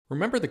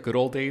Remember the good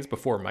old days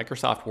before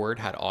Microsoft Word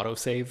had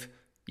autosave?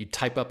 You'd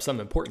type up some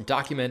important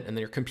document and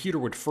then your computer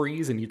would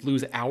freeze and you'd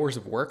lose hours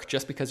of work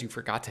just because you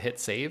forgot to hit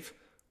save?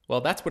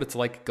 Well, that's what it's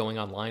like going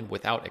online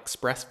without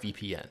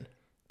ExpressVPN.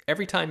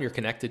 Every time you're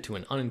connected to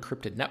an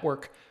unencrypted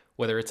network,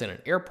 whether it's in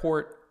an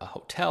airport, a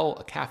hotel,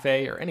 a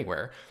cafe, or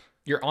anywhere,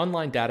 your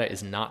online data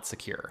is not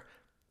secure.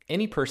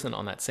 Any person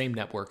on that same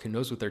network who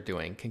knows what they're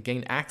doing can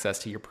gain access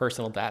to your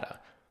personal data.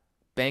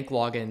 Bank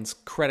logins,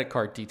 credit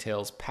card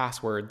details,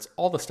 passwords,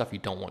 all the stuff you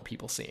don't want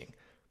people seeing.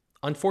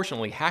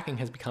 Unfortunately, hacking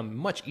has become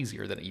much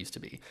easier than it used to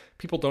be.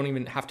 People don't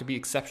even have to be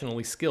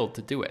exceptionally skilled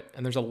to do it,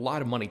 and there's a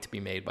lot of money to be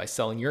made by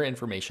selling your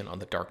information on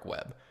the dark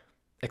web.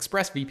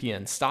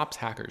 ExpressVPN stops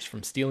hackers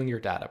from stealing your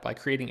data by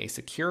creating a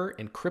secure,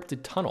 encrypted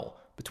tunnel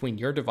between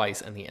your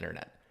device and the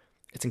internet.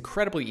 It's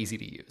incredibly easy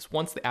to use.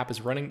 Once the app is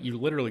running, you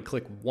literally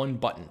click one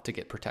button to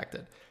get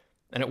protected.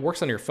 And it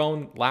works on your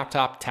phone,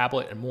 laptop,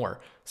 tablet, and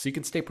more, so you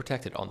can stay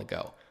protected on the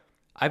go.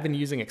 I've been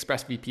using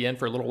ExpressVPN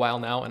for a little while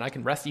now, and I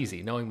can rest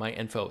easy knowing my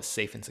info is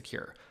safe and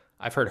secure.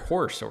 I've heard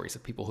horror stories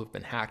of people who've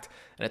been hacked,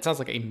 and it sounds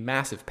like a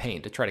massive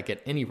pain to try to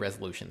get any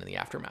resolution in the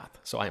aftermath,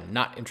 so I am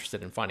not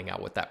interested in finding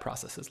out what that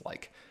process is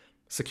like.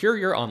 Secure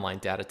your online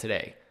data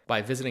today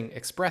by visiting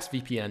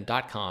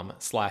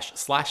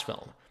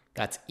expressvpn.com/film.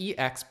 That's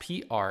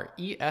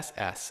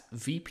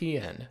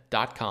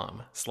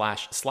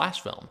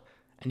expressvpn.com//film,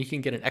 and you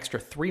can get an extra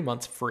 3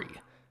 months free.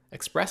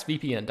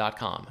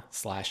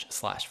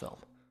 expressvpn.com//film.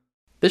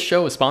 This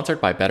show is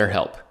sponsored by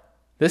BetterHelp.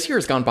 This year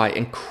has gone by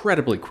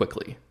incredibly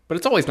quickly, but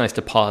it's always nice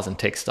to pause and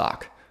take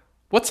stock.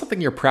 What's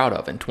something you're proud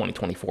of in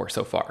 2024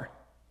 so far?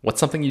 What's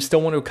something you still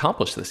want to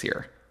accomplish this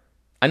year?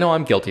 I know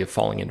I'm guilty of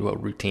falling into a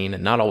routine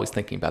and not always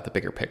thinking about the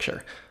bigger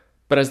picture.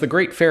 But as the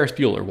great Ferris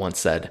Bueller once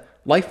said,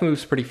 life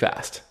moves pretty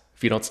fast.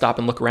 If you don't stop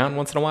and look around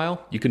once in a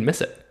while, you can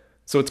miss it.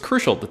 So it's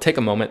crucial to take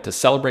a moment to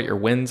celebrate your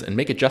wins and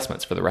make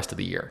adjustments for the rest of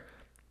the year.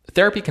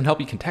 Therapy can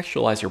help you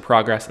contextualize your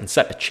progress and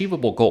set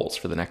achievable goals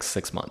for the next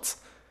 6 months.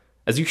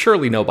 As you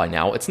surely know by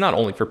now, it's not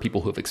only for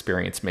people who have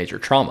experienced major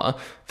trauma.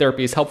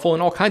 Therapy is helpful in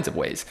all kinds of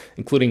ways,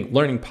 including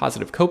learning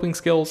positive coping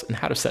skills and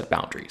how to set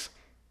boundaries.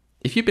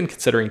 If you've been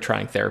considering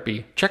trying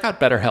therapy, check out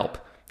BetterHelp.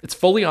 It's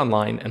fully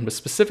online and was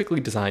specifically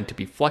designed to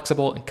be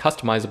flexible and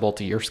customizable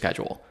to your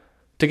schedule.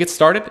 To get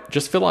started,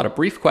 just fill out a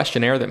brief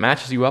questionnaire that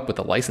matches you up with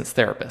a licensed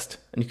therapist,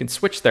 and you can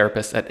switch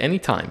therapists at any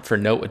time for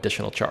no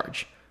additional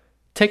charge.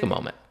 Take a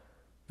moment.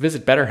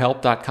 Visit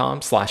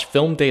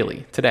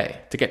betterhelp.com/filmdaily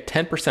today to get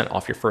 10%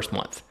 off your first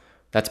month.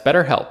 That's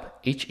BetterHelp,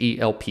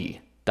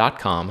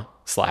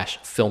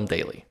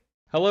 HELP.com/filmdaily.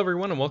 Hello,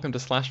 everyone, and welcome to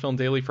Slash Film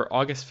Daily for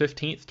August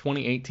 15th,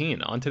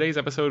 2018. On today's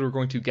episode, we're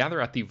going to gather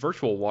at the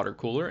virtual water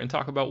cooler and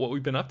talk about what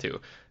we've been up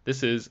to.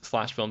 This is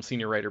Slash Film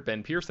senior writer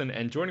Ben Pearson,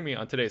 and joining me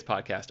on today's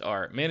podcast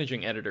are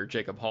managing editor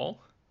Jacob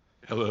Hall.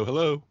 Hello,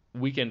 hello.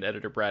 Weekend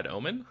editor Brad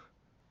Oman.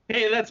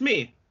 Hey, that's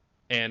me.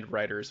 And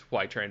writers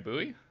Hoai-Tran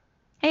Bui.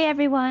 Hey,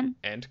 everyone.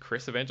 And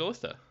Chris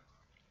Evangelista.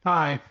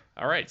 Hi.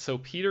 All right, so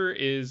Peter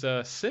is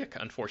sick,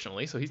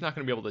 unfortunately, so he's not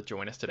going to be able to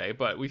join us today,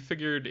 but we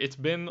figured it's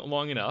been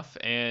long enough,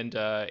 and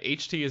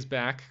HT is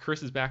back,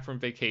 Chris is back from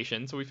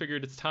vacation, so we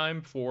figured it's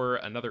time for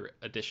another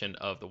edition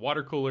of the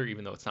water cooler,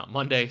 even though it's not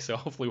Monday, so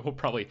hopefully we'll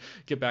probably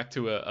get back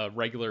to a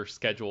regular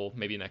schedule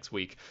maybe next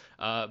week.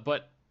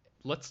 But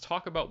let's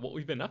talk about what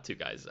we've been up to,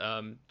 guys.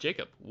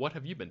 Jacob, what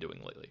have you been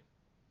doing lately?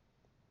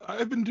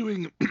 I've been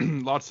doing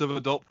lots of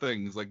adult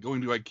things, like going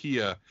to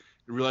IKEA,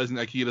 realizing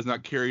IKEA does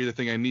not carry the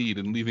thing I need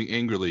and leaving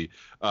angrily.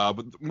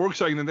 But more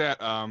exciting than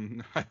that, I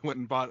went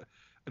and bought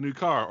a new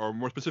car, or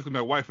more specifically,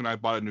 my wife and I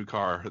bought a new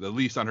car. The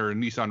lease on her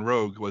Nissan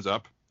Rogue was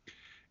up,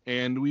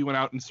 and we went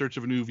out in search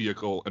of a new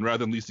vehicle. And rather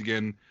than lease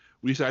again,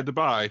 we decided to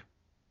buy.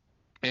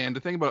 And the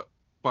thing about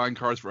buying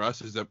cars for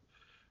us is that,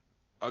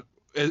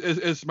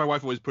 as my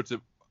wife always puts it,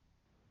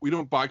 we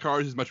don't buy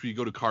cars as much as we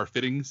go to car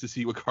fittings to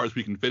see what cars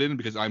we can fit in,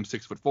 because I'm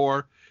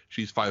 6'4",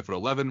 she's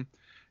 5'11".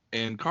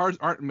 And cars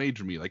aren't made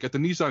for me. Like at the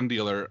Nissan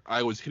dealer,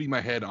 I was hitting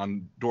my head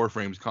on door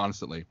frames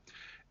constantly.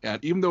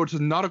 And even though it's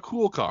not a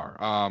cool car,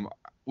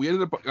 we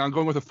ended up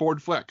going with a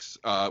Ford Flex.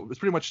 It was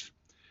pretty much,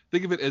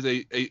 think of it as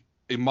a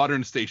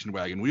modern station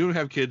wagon. We don't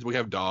have kids, we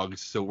have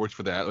dogs, so it works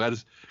for that. It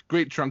has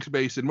great trunk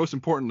space, and most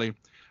importantly,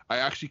 I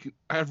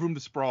have room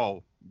to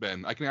sprawl,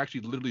 Ben. I can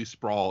actually literally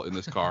sprawl in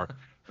this car,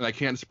 and I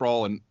can't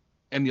sprawl in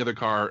any other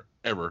car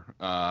ever.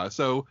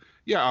 So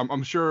yeah,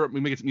 I'm sure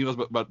we may get some emails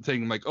about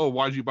saying like, oh,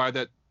 why did you buy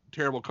that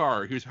terrible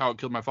car? Here's how it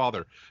killed my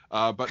father.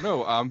 But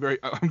no, I'm very,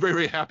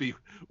 very happy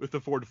with the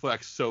Ford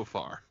Flex so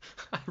far.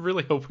 I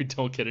really hope we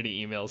don't get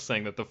any emails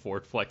saying that the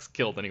Ford Flex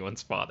killed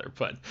anyone's father,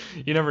 but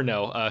you never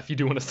know. If you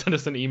do want to send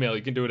us an email,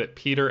 you can do it at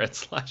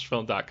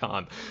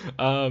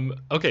peter@slashfilm.com.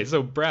 Okay,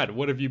 so Brad,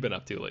 what have you been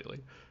up to lately?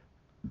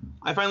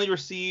 I finally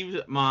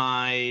received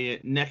my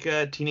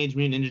NECA Teenage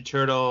Mutant Ninja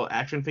Turtle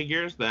action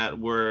figures that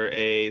were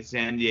a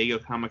San Diego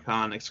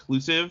Comic-Con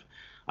exclusive.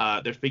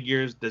 They're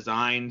figures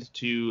designed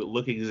to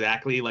look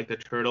exactly like the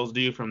Turtles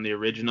do from the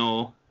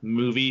original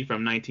movie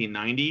from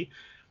 1990.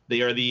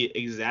 They are the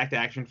exact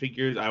action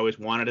figures I always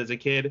wanted as a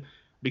kid,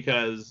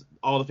 because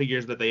all the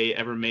figures that they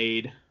ever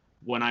made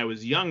when I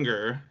was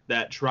younger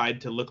that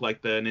tried to look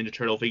like the Ninja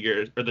Turtle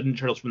figures or the Ninja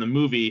Turtles from the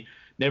movie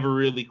never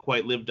really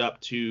quite lived up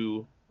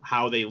to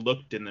how they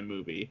looked in the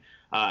movie,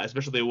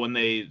 especially when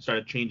they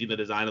started changing the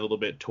design a little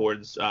bit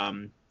towards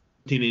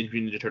Teenage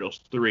Mutant Ninja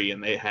Turtles 3,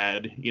 and they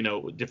had,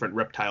 different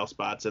reptile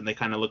spots, and they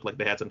kind of looked like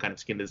they had some kind of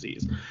skin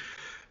disease.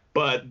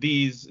 But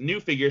these new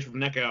figures from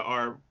NECA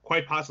are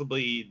quite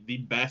possibly the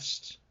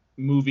best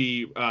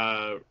movie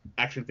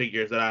action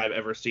figures that I've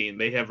ever seen.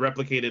 They have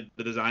replicated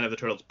the design of the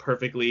turtles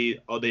perfectly.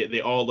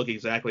 They all look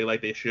exactly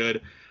like they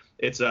should.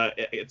 It's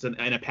in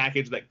a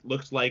package that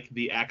looks like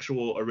the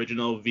actual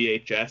original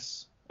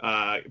VHS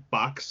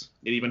box.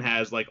 It even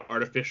has like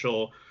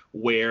artificial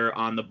wear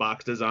on the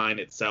box design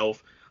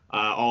itself.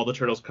 All the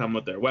turtles come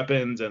with their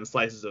weapons and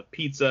slices of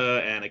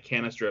pizza and a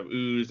canister of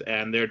ooze,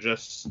 and they're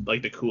just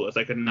like the coolest.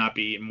 I could not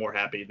be more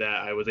happy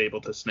that I was able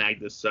to snag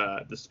this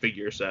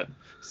figure set.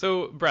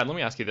 So, Brad, let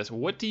me ask you this: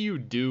 what do you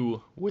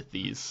do with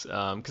these?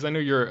 Because I know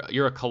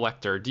you're a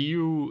collector. Do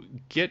you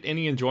get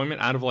any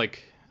enjoyment out of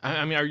like?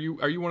 I mean, are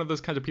you one of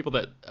those kinds of people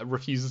that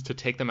refuses to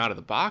take them out of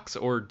the box,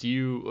 or do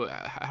you?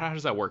 How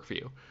does that work for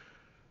you?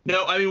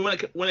 No, I mean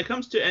when it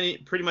comes to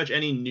pretty much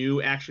any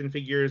new action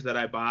figures that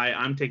I buy,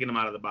 I'm taking them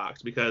out of the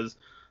box because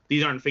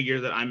these aren't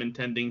figures that I'm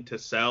intending to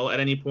sell at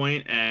any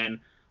point, and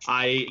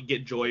I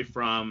get joy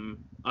from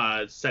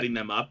setting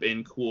them up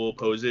in cool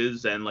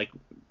poses and like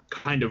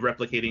kind of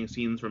replicating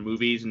scenes from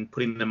movies and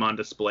putting them on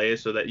display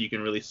so that you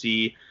can really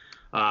see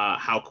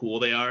how cool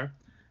they are.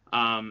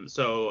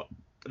 So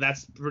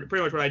that's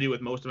pretty much what I do with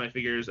most of my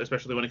figures,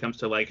 especially when it comes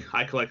to like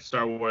I collect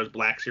Star Wars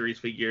Black Series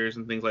figures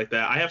and things like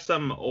that. I have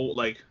some old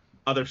like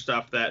other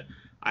stuff that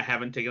I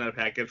haven't taken out of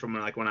package from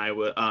when I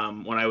was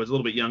a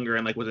little bit younger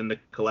and like was into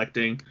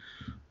collecting.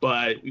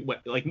 But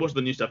like most of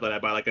the new stuff that I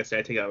buy, like I say,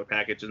 I take out of a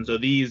package, and so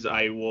these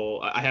I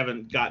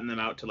haven't gotten them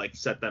out to like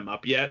set them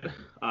up yet.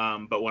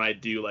 But when I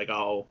do, like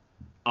I'll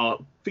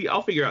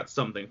figure out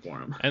something for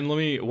them. And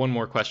one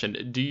more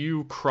question. Do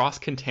you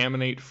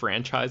cross-contaminate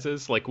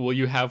franchises? Like, will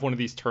you have one of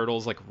these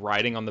turtles, like,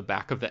 riding on the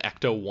back of the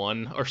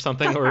Ecto-1 or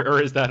something?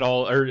 or is that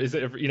all, or is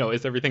it,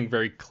 is everything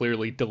very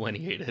clearly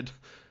delineated?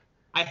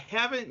 I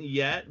haven't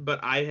yet, but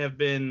I have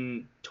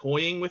been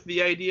toying with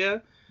the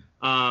idea.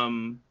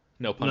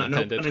 No pun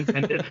intended. No pun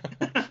intended.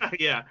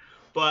 Yeah.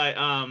 But,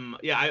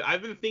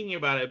 I've been thinking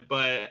about it,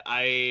 but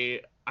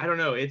I don't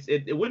know.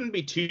 It wouldn't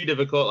be too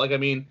difficult. Like, I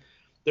mean,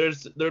 there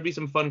would be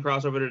some fun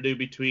crossover to do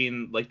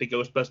between like the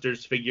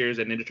Ghostbusters figures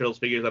and Ninja Turtles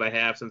figures that I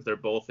have, since they're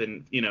both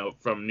in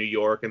from New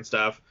York and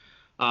stuff.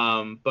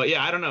 But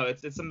yeah, I don't know.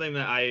 It's something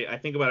that I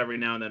think about every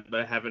now and then, but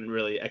I haven't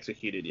really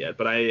executed yet.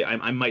 But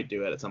I might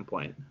do it at some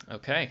point.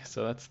 Okay,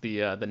 so that's the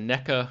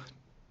NECA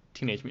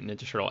Teenage Mutant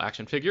Ninja Turtle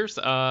action figures.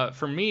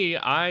 For me,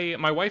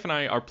 my wife and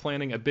I are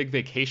planning a big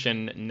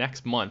vacation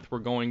next month. We're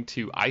going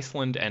to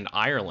Iceland and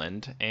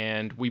Ireland,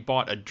 and we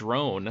bought a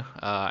drone.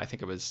 I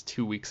think it was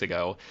 2 weeks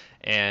ago,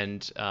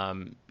 and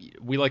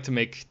we like to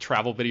make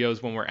travel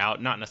videos when we're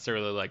out. Not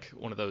necessarily like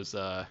one of those,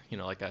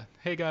 like a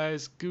 "Hey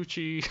guys,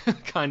 Gucci"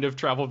 kind of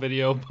travel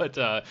video, but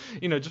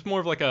just more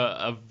of like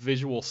a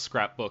visual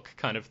scrapbook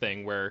kind of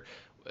thing where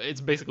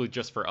it's basically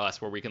just for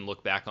us, where we can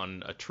look back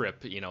on a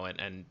trip,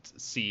 and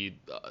see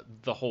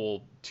the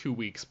whole 2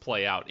 weeks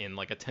play out in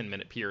like a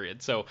 10-minute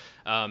period. So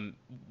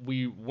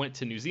we went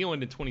to New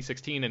Zealand in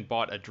 2016 and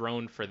bought a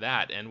drone for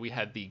that, and we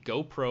had the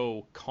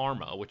GoPro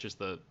Karma, which is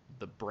the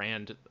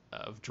brand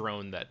of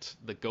drone that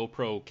the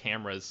GoPro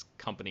cameras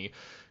company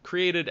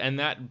created, and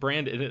that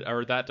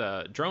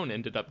drone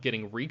ended up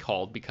getting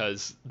recalled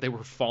because they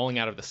were falling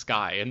out of the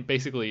sky, and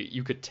basically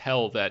you could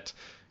tell that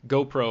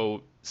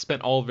GoPro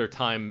spent all of their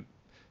time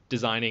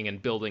designing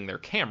and building their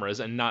cameras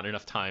and not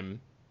enough time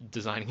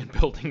designing and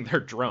building their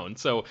drone.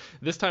 So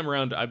this time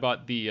around, I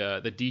bought the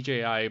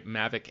DJI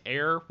Mavic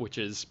Air, which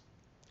is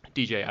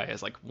DJI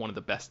is like one of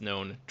the best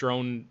known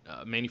drone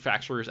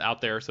manufacturers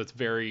out there. So it's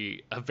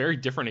a very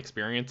different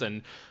experience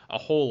and a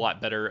whole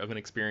lot better of an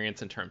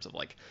experience in terms of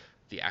like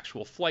the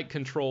actual flight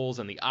controls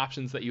and the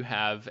options that you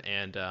have,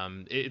 and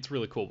it's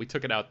really cool. We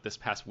took it out this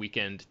past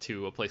weekend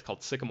to a place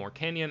called Sycamore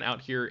Canyon out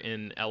here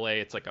in LA.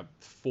 It's like a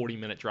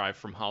 40-minute drive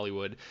from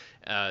Hollywood,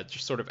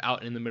 just sort of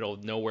out in the middle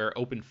of nowhere,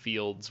 open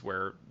fields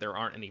where there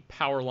aren't any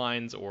power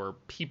lines or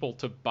people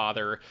to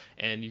bother,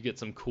 and you get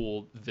some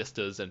cool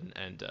vistas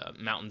and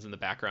mountains in the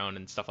background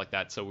and stuff like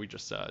that. So we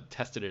just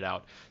tested it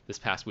out this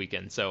past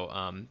weekend. So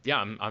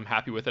I'm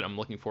happy with it. I'm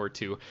looking forward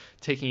to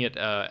taking it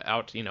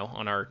out,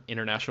 on our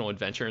international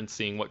adventure and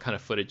seeing what kind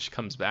of footage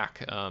comes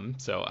back.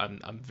 So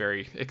I'm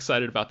very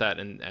excited about that,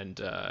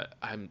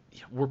 and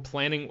we're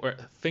planning.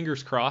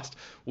 Fingers crossed,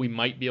 we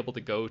might be able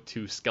to go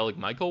to Skellig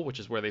Michael, which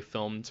is where they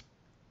filmed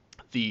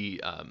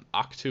the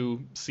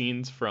Ahch-To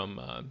scenes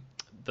from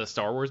the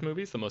Star Wars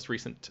movies, the most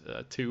recent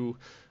two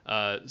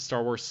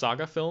Star Wars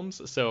saga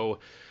films. So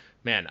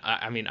man,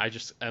 I mean, I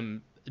just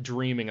am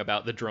dreaming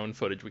about the drone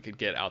footage we could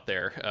get out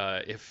there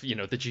if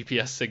the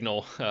GPS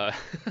signal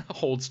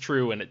holds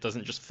true and it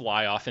doesn't just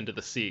fly off into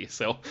the sea.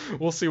 So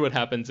we'll see what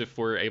happens if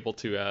we're able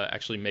to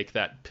actually make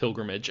that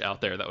pilgrimage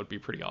out there. That would be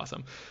pretty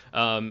awesome.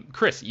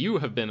 Chris, you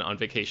have been on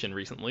vacation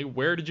recently.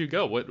 Where did you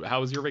go?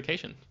 How was your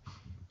vacation?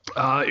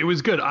 It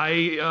was good.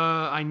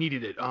 I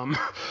needed it.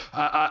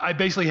 I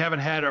basically haven't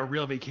had a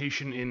real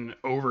vacation in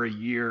over a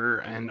year,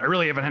 and I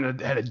really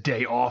haven't had a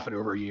day off in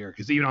over a year,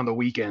 because even on the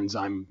weekends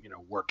I'm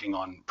working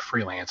on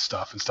freelance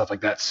stuff and stuff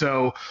like that.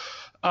 So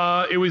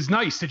it was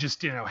nice to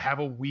just have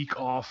a week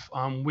off.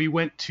 We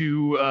went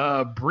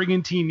to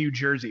Brigantine, New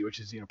Jersey, which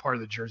is part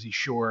of the Jersey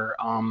Shore.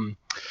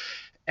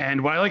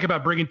 And what I like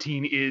about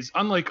Brigantine is,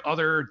 unlike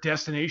other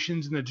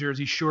destinations in the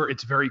Jersey Shore,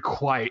 it's very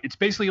quiet. It's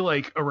basically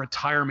like a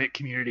retirement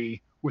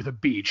community with a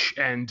beach.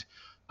 And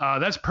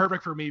that's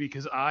perfect for me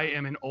because I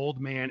am an old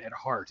man at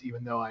heart,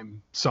 even though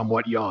I'm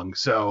somewhat young.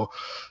 So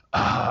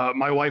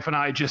my wife and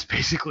I just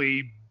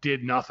basically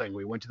did nothing.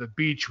 We went to the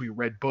beach, we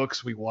read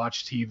books, we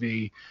watched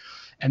TV,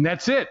 and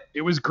that's it.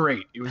 It was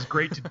great. It was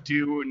great to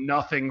do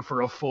nothing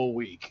for a full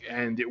week,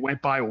 and it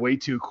went by way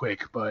too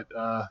quick, but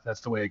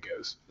that's the way it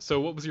goes. So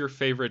what was your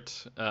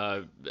favorite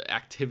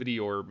activity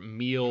or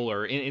meal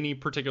or any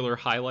particular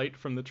highlight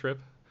from the trip?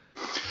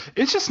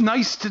 It's just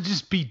nice to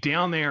just be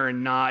down there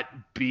and not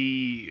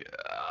be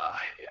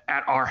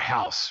at our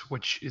house,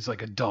 which is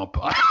like a dump.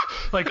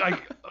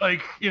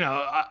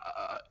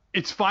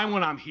 It's fine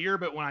when I'm here,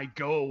 but when I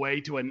go away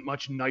to a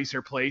much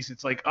nicer place,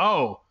 it's like,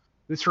 oh,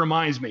 this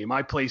reminds me,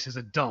 my place is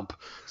a dump.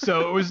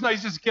 So it was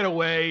nice just to get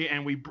away,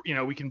 and we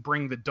can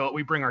bring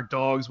we bring our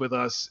dogs with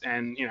us,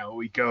 and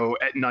we go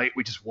at night.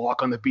 We just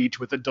walk on the beach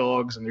with the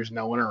dogs, and there's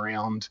no one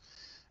around.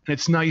 And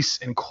it's nice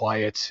and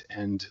quiet,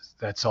 and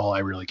that's all I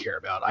really care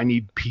about. I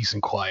need peace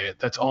and quiet.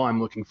 That's all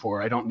I'm looking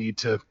for. I don't need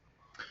to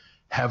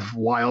have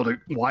wild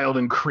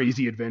and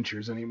crazy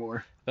adventures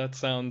anymore. That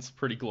sounds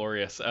pretty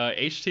glorious.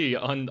 HT,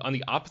 on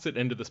the opposite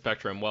end of the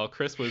spectrum, while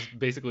Chris was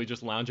basically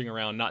just lounging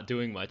around not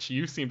doing much,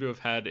 you seem to have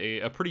had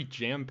a pretty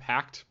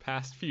jam-packed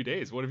past few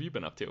days. What have you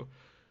been up to?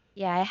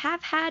 Yeah, I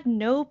have had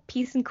no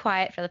peace and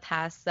quiet for the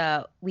past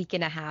week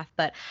and a half,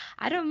 but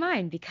I don't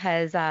mind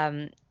because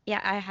I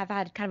have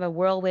had kind of a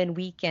whirlwind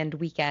weekend.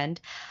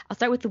 I'll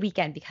start with the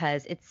weekend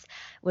because it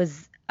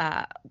was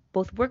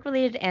both work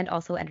related and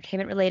also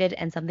entertainment related,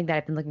 and something that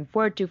I've been looking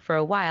forward to for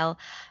a while.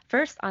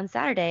 First, on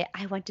Saturday,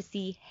 I went to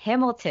see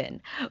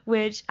Hamilton,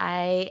 which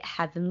I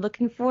have been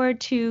looking forward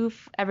to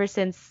ever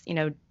since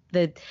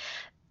the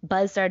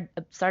buzz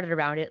started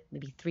around it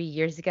maybe 3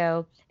 years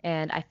ago,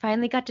 and I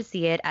finally got to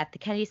see it at the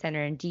Kennedy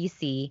Center in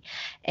DC,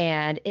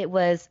 and it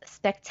was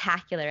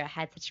spectacular. I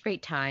had such a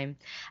great time.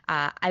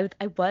 I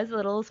was a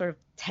little sort of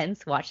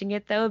tense watching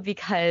it though,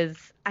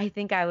 because I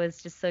think I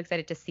was just so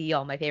excited to see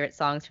all my favorite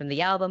songs from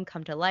the album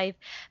come to life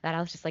that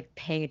I was just like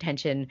paying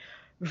attention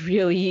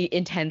really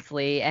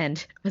intensely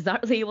and was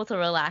not really able to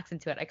relax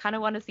into it. I kind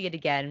of want to see it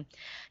again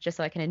just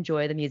so I can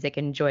enjoy the music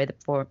and enjoy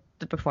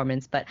the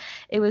performance, but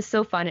it was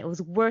so fun. It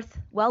was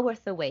well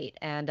worth the wait,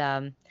 and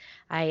I'm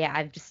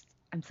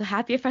so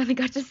happy I finally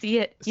got to see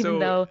it, even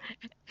though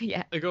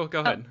go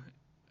ahead.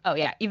 Oh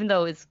yeah, even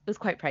though it was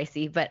quite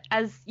pricey, but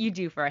as you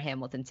do for a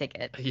Hamilton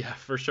ticket. Yeah,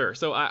 for sure.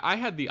 So I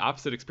had the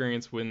opposite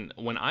experience when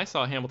I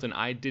saw Hamilton.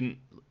 I didn't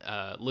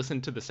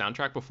listen to the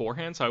soundtrack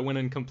beforehand, so I went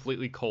in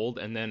completely cold,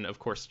 and then of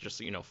course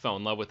just fell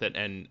in love with it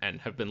and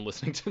have been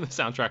listening to the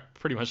soundtrack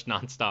pretty much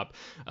nonstop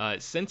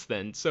since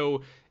then.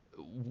 So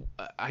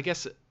I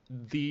guess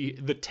the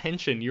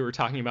tension you were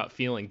talking about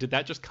feeling, did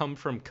that just come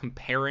from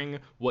comparing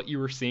what you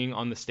were seeing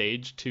on the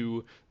stage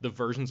to the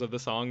versions of the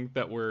song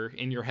that were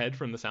in your head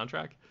from the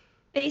soundtrack?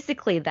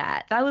 Basically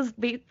that was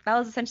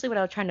essentially what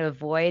I was trying to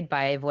avoid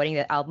by avoiding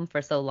the album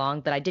for so long,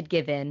 but I did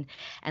give in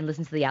and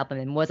listen to the album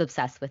and was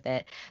obsessed with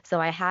it.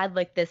 So I had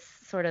like this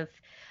sort of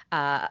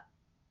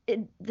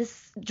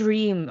this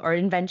dream or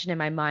invention in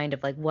my mind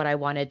of like what I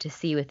wanted to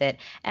see with it.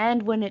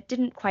 And when it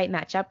didn't quite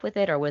match up with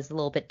it or was a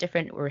little bit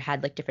different or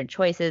had like different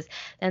choices,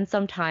 then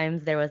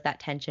sometimes there was that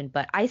tension,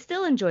 but I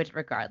still enjoyed it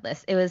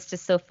regardless. It was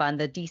just so fun.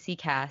 The DC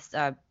cast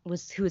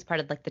who was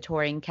part of like the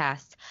touring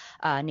cast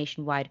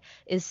nationwide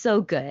is so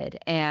good.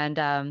 And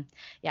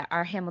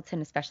our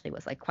Hamilton especially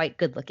was like quite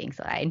good looking.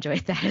 So I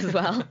enjoyed that as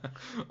well.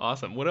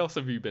 Awesome. What else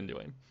have you been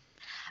doing?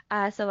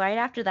 So right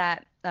after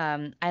that,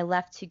 I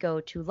left to go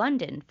to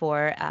London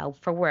for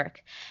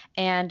work,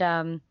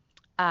 and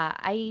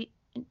I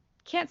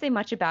can't say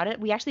much about it.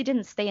 We actually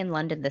didn't stay in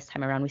London this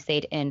time around. We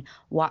stayed in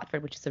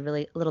Watford, which is a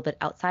little bit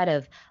outside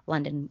of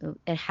London.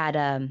 It had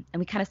and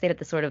we kind of stayed at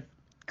the sort of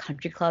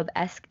country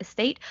club-esque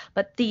estate,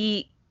 but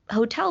the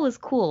hotel was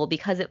cool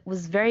because it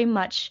was very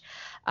much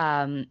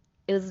it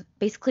was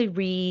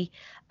basically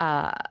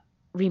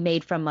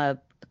remade from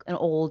an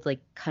old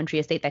like country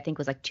estate that I think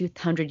was like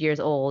 200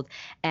 years old,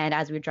 and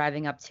as we were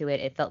driving up to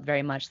it felt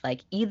very much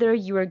like either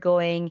you were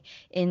going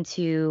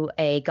into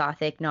a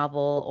gothic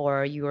novel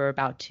or you were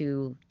about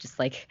to just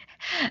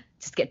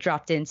get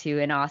dropped into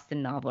an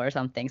Austen novel or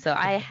something. So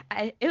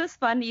it was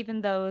fun,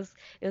 even though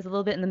it was a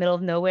little bit in the middle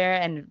of nowhere,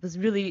 and it was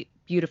really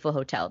beautiful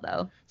hotel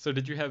though. So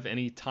did you have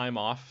any time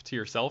off to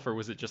yourself, or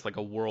was it just like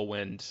a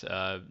whirlwind,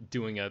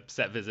 doing a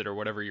set visit or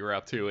whatever you were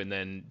up to, and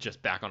then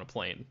just back on a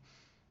plane?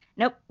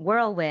 Nope,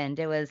 whirlwind.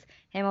 It was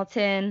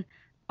Hamilton,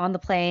 on the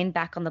plane,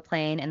 back on the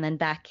plane, and then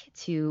back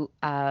to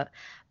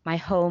my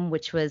home,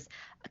 which was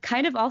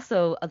kind of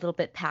also a little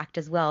bit packed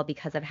as well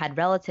because I've had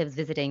relatives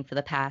visiting for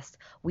the past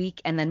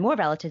week and then more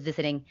relatives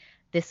visiting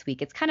this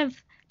week. It's kind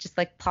of just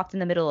like popped in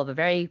the middle of a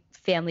very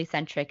family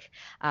centric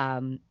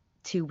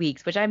 2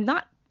 weeks, which I'm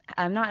not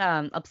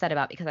upset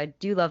about because I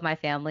do love my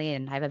family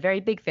and I have a very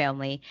big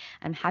family.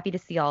 I'm happy to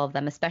see all of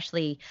them,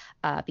 especially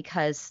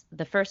because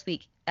the first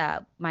week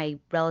my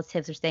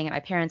relatives are staying at my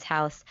parents'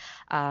 house,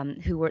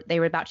 they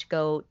were about to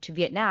go to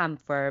Vietnam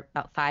for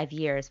about 5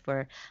 years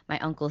for my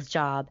uncle's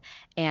job,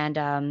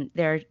 and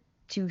their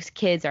two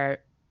kids are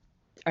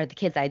the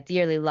kids I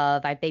dearly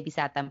love. I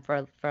babysat them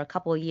for a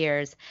couple of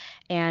years,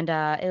 and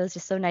it was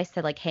just so nice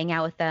to like hang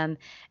out with them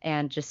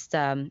and just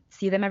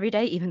see them every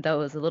day, even though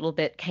it was a little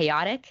bit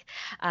chaotic.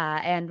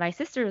 And my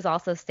sister is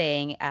also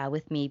staying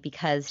with me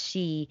because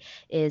she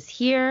is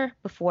here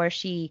before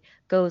she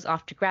goes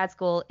off to grad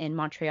school in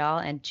Montreal,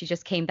 and she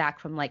just came back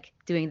from like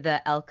doing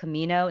the El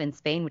Camino in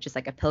Spain, which is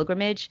like a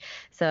pilgrimage.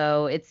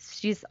 So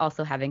she's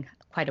also having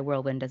quite a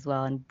whirlwind as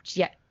well, and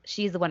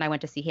she's the one I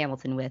went to see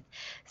Hamilton with.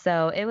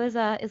 So it was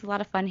a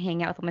lot of fun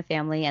hanging out with my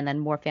family, and then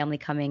more family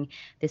coming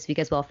this week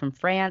as well from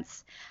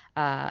France.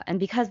 And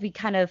because we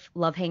kind of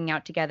love hanging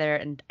out together,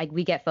 and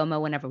we get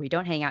FOMO whenever we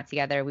don't hang out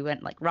together, we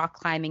went like rock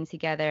climbing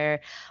together.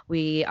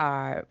 We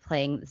are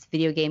playing this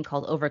video game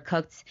called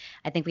Overcooked.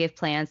 I think we have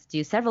plans to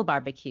do several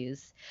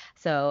barbecues.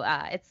 So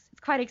it's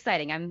quite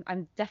exciting.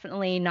 I'm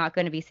definitely not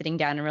going to be sitting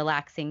down and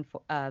relaxing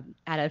at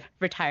a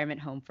retirement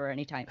home for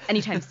anytime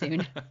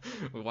soon.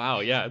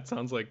 Wow, yeah, it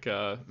sounds like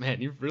man,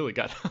 you've really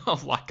got a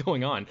lot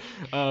going on.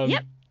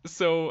 Yep.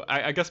 So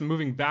I guess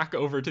moving back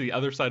over to the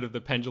other side of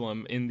the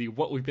pendulum in the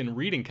what we've been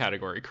reading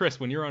category, Chris,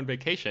 when you're on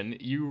vacation,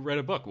 you read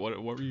a book.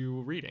 What were you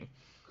reading?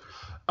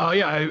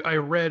 Yeah, I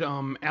read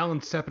Alan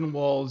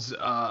Sepinwall's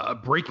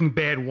Breaking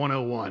Bad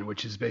 101,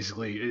 which is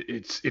basically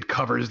it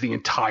covers the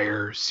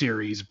entire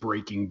series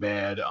Breaking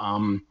Bad.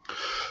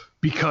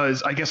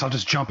 Because I guess I'll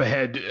just jump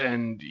ahead,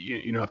 and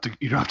you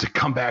don't have to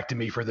come back to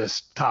me for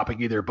this topic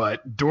either.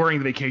 But during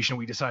the vacation,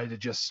 we decided to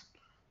just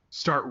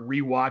start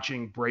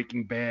rewatching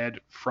Breaking Bad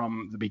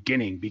from the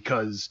beginning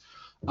because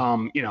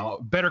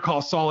Better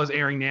Call Saul is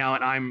airing now,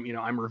 and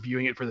I'm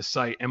reviewing it for the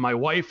site, and my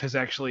wife has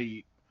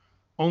actually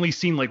only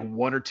seen like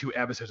 1 or 2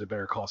 episodes of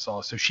Better Call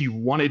Saul, so she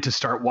wanted to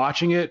start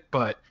watching it,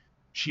 but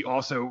she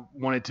also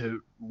wanted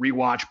to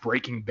rewatch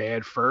Breaking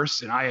Bad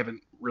first, and I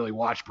haven't really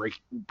watched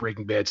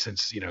Breaking Bad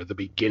since the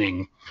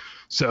beginning.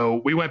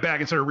 So we went back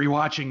and started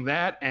rewatching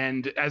that,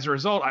 and as a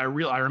result, I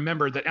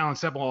remembered that Alan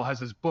Sepinwall has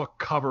this book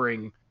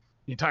covering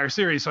the entire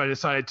series, so I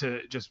decided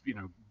to just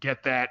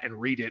get that and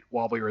read it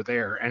while we were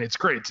there, and it's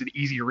great. It's an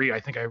easy read.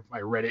 I think I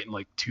read it in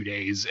like 2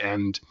 days,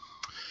 and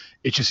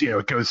it just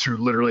it goes through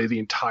literally the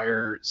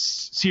entire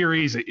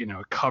series. It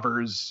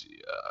covers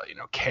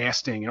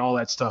casting and all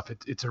that stuff.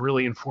 It's a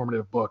really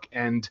informative book.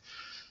 And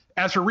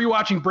as for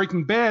rewatching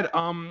Breaking Bad,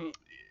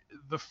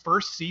 the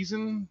first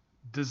season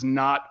does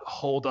not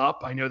hold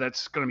up. I know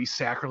that's going to be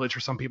sacrilege for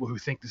some people who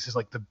think this is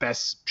like the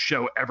best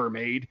show ever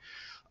made.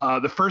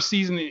 The first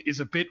season is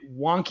a bit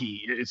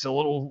wonky. It's a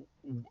little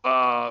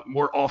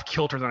more off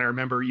kilter than I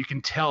remember. You can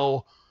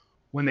tell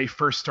when they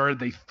first started,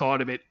 they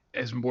thought of it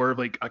as more of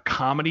like a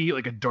comedy,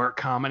 like a dark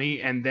comedy.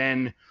 And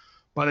then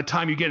by the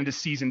time you get into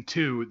season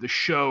 2, the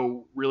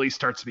show really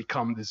starts to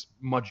become this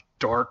much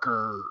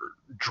darker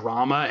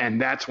drama. And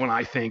that's when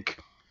I think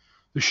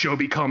the show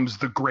becomes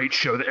the great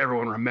show that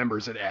everyone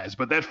remembers it as.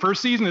 But that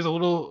first season is a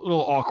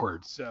little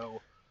awkward.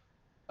 So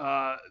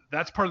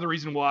that's part of the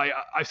reason why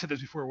I've said this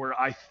before, where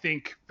I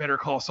think Better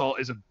Call Saul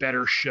is a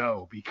better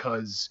show,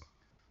 because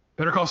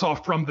Better Call Saul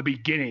from the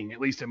beginning,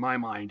 at least in my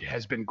mind,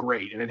 has been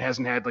great, and it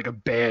hasn't had like a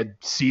bad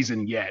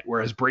season yet.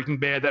 Whereas Breaking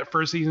Bad, that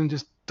first season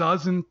just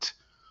doesn't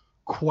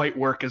quite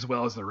work as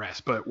well as the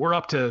rest. But we're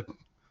up to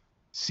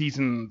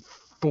season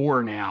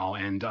 4 now,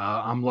 and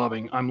I'm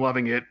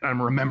loving it.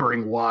 I'm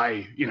remembering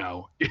why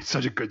it's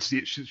such a good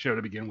show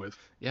to begin with.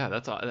 Yeah,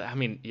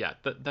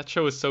 that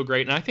show is so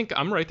great, and I think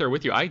I'm right there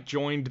with you. I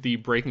joined the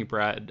Breaking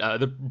Bad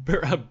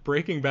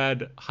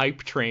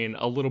hype train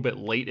a little bit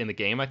late in the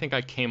game. I think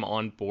I came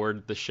on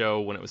board the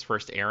show when it was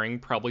first airing,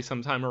 probably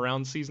sometime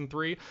around season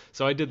 3.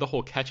 So I did the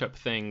whole catch-up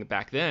thing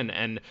back then,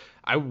 and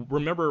I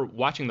remember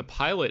watching the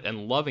pilot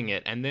and loving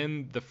it, and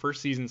then the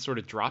first season sort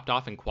of dropped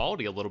off in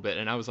quality a little bit,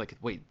 and I was like,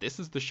 wait, this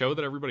is the show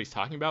that everybody's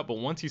talking about? But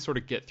once you sort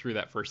of get through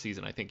that first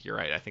season, I think you're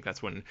right. I think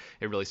that's when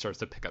it really starts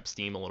to pick up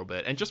steam a little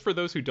bit. And just for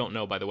those who don't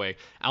know, by the way,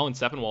 Alan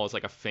Sepinwall is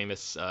like a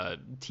famous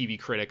TV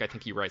critic. I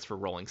think he writes for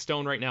Rolling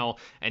Stone right now,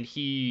 and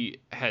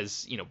he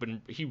has,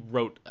 he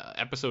wrote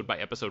episode by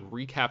episode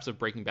recaps of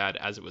Breaking Bad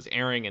as it was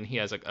airing, and he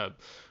has a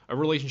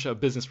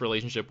business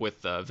relationship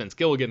with Vince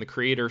Gilligan, the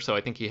creator. So I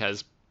think he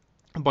has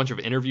a bunch of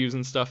interviews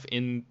and stuff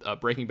in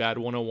Breaking Bad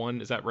 101.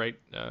 Is that right,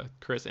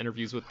 Chris?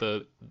 Interviews with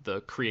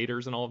the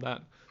creators and all of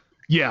that?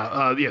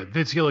 Yeah.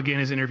 Vince Gilligan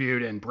is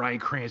interviewed, and Bryan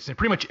Cranston.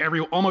 Pretty much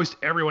almost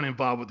everyone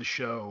involved with the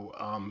show.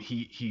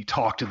 He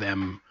talked to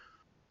them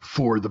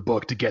for the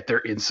book to get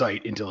their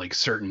insight into like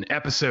certain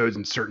episodes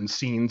and certain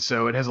scenes.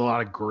 So it has a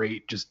lot of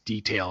great just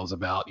details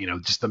about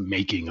just the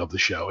making of the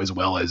show, as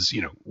well as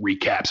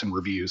recaps and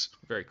reviews.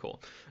 Very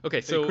cool.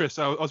 Okay, so hey, Chris,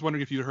 I was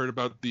wondering if you heard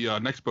about the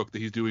next book that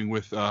he's doing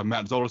with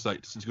Matt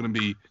Zollerseitz. It's going to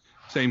be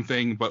same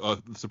thing, but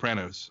The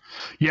Sopranos.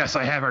 Yes,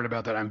 I have heard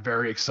about that. I'm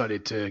very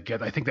excited to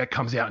get. I think that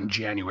comes out in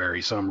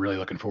January, so I'm really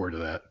looking forward to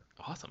that.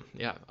 Awesome.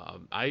 Yeah.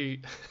 I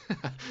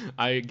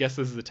I guess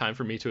this is the time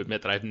for me to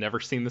admit that I've never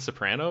seen The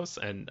Sopranos,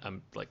 and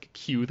I'm like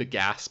cue the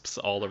gasps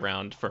all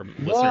around from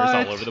listeners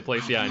all over the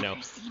place. Yeah, I know. I've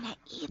never seen it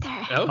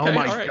either. Okay, Oh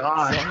my all right.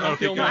 God. So I'm not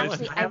the only guys. one.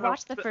 Actually, I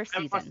watched the first I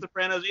haven't season. watched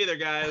Sopranos either,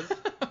 guys.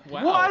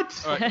 Wow.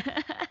 What?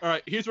 All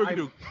right, here's what we're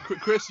going to do.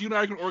 Chris, you and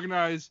I can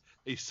organize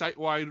a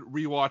site-wide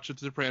rewatch of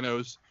The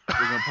Sopranos.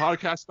 We're going to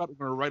podcast about it.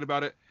 We're going to write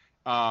about it.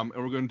 And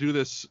we're going to do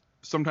this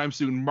sometime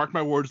soon. Mark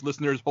my words,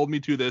 listeners. Hold me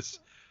to this.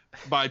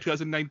 By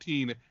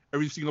 2019,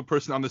 every single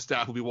person on the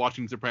staff will be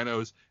watching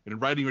Sopranos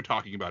and writing or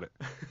talking about it.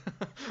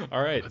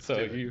 All right, Let's so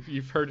do it.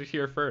 you've heard it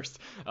here first.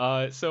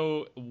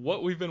 So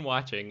what we've been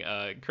watching,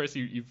 Chris,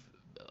 you've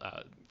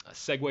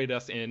segued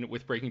us in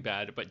with Breaking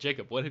Bad, but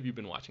Jacob, what have you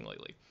been watching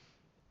lately?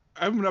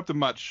 I haven't been up to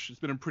much. It's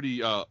been a pretty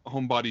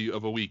homebody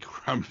of a week.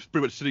 I'm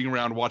pretty much sitting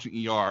around watching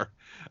ER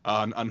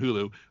on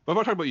Hulu. But I'm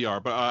not talking about ER.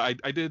 But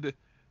I did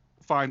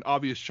find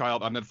Obvious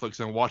Child on Netflix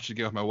and watched it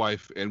again with my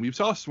wife. And we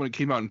saw this when it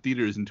came out in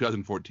theaters in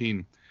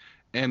 2014.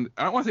 And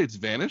I don't want to say it's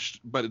vanished,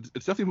 but it's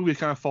definitely a movie that's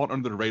kind of fallen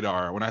under the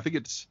radar. When I think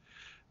it's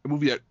a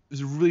movie that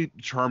is really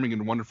charming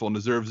and wonderful and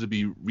deserves to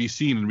be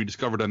re-seen and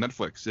rediscovered on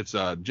Netflix. It's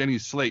Jenny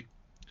Slate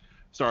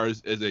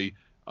stars as a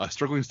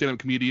struggling stand-up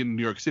comedian in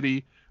New York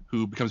City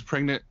who becomes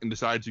pregnant and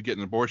decides to get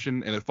an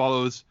abortion, and it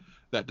follows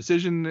that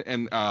decision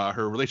and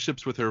her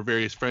relationships with her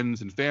various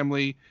friends and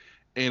family,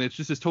 and it's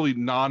just this totally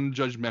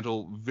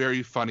non-judgmental,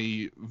 very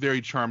funny, very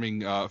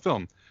charming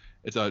film.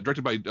 It's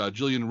directed by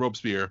Gillian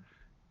Robespierre,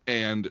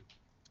 and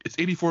it's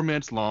 84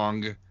 minutes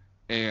long,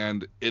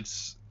 and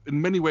it's in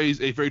many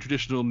ways a very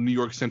traditional New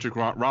York-centric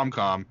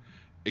rom-com,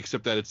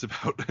 except that it's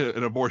about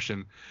an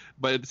abortion.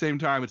 But at the same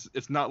time,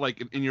 it's not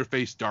like an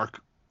in-your-face, dark,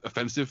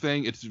 offensive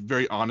thing. It's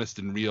very honest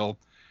and real.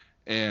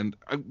 And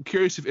I'm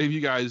curious if any of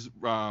you guys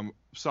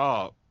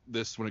saw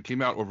this when it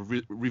came out or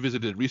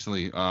revisited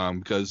recently,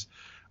 because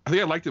I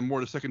think I liked it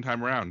more the second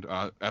time around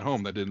at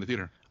home than I did in the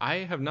theater. I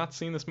have not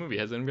seen this movie.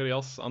 Has anybody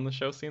else on the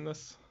show seen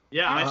this?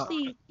 Yeah,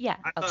 Actually, yeah.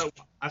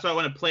 I saw it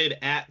when it played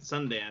at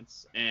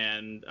Sundance,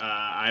 and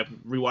I've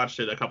rewatched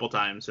it a couple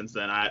times since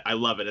then. I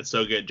love it. It's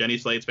so good. Jenny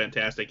Slate's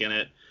fantastic in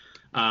it.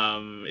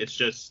 It's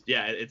just,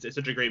 yeah, it's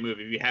such a great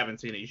movie. If you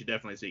haven't seen it, you should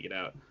definitely seek it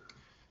out.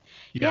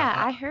 Yeah,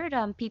 I heard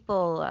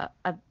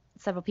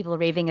several people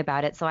raving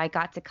about it, so I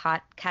got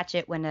to catch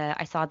it when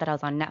I saw that I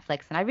was on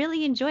Netflix, and I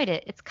really enjoyed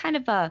it. It's kind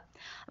of a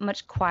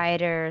much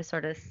quieter,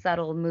 sort of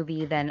subtle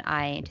movie than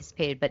I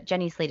anticipated, but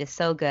Jenny Slate is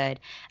so good.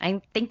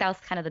 I think that was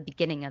kind of the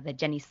beginning of the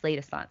Jenny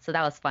Slate-assance, so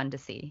that was fun to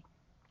see.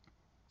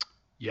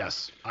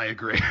 Yes, I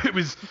agree. It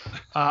was.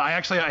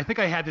 I think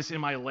I had this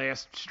in my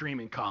last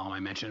streaming column I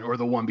mentioned, or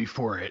the one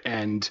before it,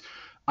 and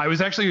I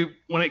was actually,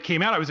 when it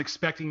came out, I was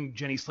expecting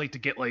Jenny Slate to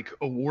get like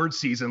award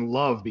season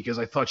love because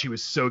I thought she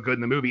was so good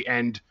in the movie,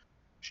 and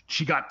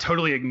she got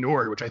totally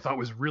ignored, which I thought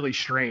was really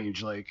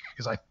strange. Like,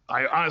 because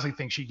I honestly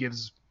think she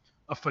gives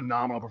a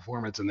phenomenal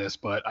performance in this,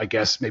 but I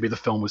guess maybe the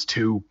film was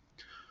too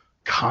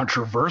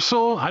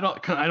controversial. I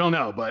don't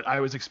know, but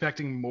I was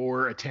expecting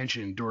more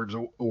attention towards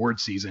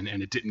award season,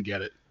 and it didn't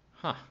get it.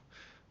 Huh.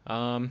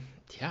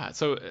 Yeah.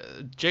 So,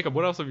 Jacob,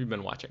 what else have you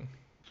been watching?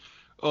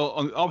 Well,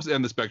 on the opposite end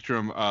of the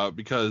spectrum,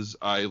 because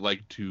I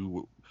like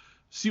to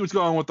see what's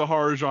going on with the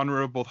horror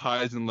genre, both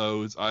highs and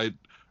lows, I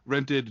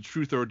rented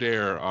Truth or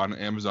Dare on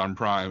Amazon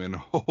Prime, and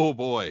oh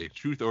boy,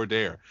 Truth or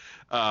Dare.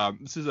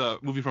 This is a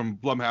movie from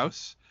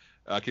Blumhouse,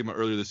 came out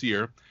earlier this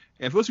year.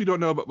 And for those who don't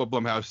know about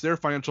Blumhouse, their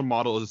financial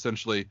model is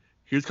essentially,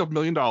 here's a couple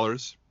 $1 million,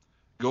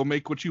 go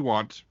make what you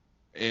want,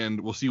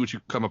 and we'll see what you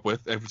come up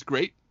with. If it's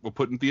great, we'll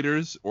put it in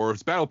theaters, or if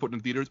it's bad, we'll put it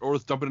in theaters, or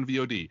let's dump it in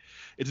VOD.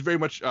 It's very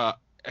much a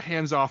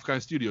hands-off kind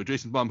of studio.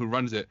 Jason Blum, who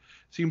runs it,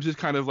 seems to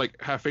kind of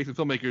like have faith in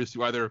filmmakers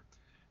to either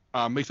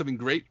make something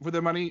great for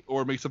their money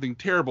or make something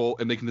terrible,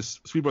 and they can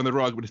just sweep it on the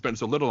rug when they spend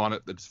so little on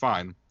it that it's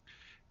fine.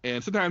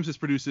 And sometimes this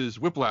produces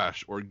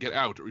Whiplash or Get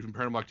Out or even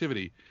Paranormal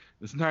Activity.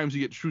 And sometimes you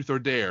get Truth or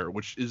Dare,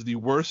 which is the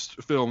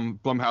worst film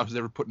Blumhouse has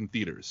ever put in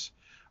theaters.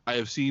 I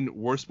have seen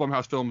worse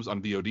Blumhouse films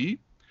on VOD.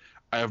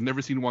 I have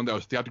never seen one that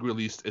was theatrically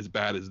released as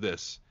bad as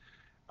this.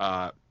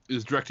 It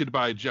is directed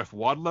by Jeff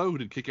Wadlow, who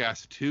did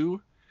Kick-Ass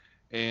 2,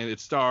 and it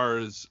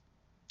stars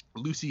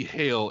Lucy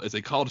Hale as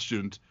a college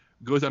student,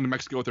 goes down to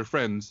Mexico with her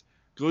friends,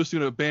 goes to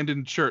an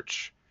abandoned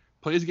church,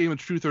 plays a game of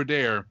Truth or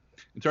Dare,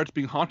 and starts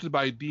being haunted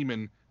by a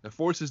demon that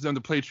forces them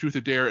to play Truth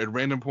or Dare at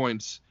random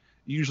points,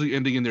 usually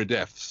ending in their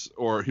deaths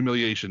or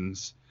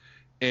humiliations.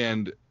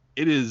 And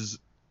it is,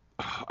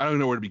 I don't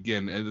know where to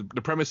begin. And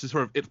the premise is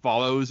sort of It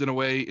Follows in a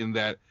way, in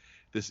that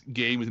this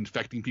game is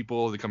infecting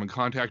people they come in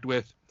contact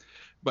with.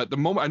 But the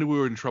moment I knew we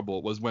were in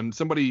trouble was when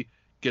somebody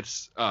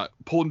gets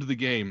pulled into the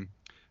game.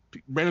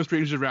 Random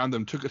strangers around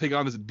them take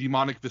on this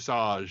demonic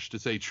visage to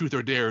say truth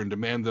or dare and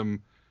demand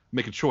them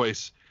make a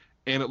choice.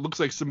 And it looks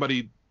like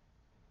somebody,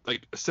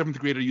 like a 7th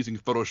grader using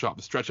Photoshop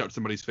to stretch out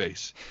somebody's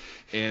face.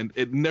 And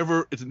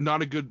it's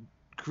not a good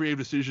creative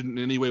decision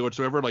in any way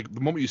whatsoever. Like,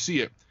 the moment you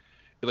see it,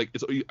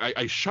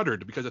 I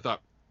shuddered because I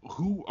thought,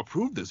 who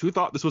approved this? Who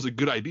thought this was a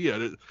good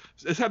idea?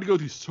 It's had to go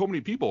through so many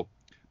people.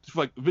 Just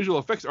like visual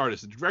effects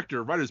artists, the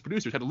director, writers,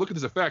 producers had to look at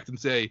this effect and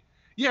say,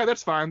 yeah,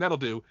 that's fine, that'll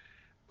do.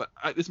 But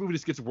this movie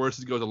just gets worse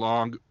as it goes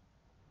along,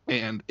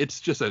 and it's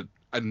just a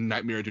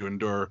nightmare to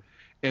endure.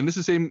 And this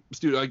is the same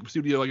studio,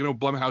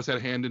 Blumhouse had a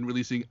hand in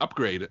releasing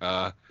Upgrade,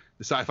 the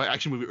sci-fi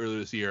action movie earlier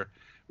this year,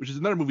 which is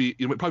another movie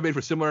probably made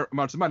for similar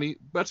amounts of money,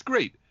 but it's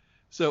great.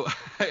 So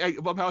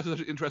Blumhouse is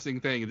such an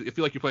interesting thing. I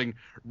feel like you're playing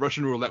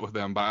Russian roulette with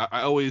them, but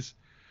I always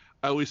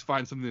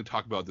find something to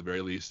talk about at the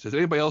very least. Has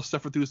anybody else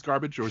suffered through this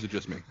garbage, or is it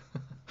just me?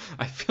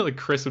 I feel like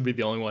Chris would be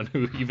the only one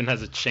who even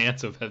has a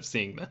chance of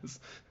seeing this.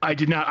 I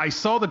did not. I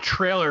saw the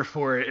trailer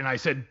for it and I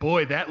said,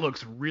 boy, that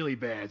looks really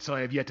bad. So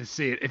I have yet to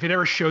see it. If it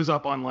ever shows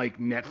up on like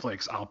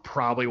Netflix, I'll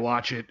probably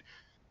watch it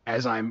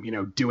as I'm,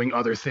 doing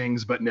other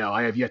things. But no,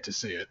 I have yet to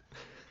see it.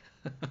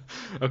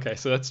 Okay,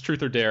 so that's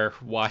Truth or Dare.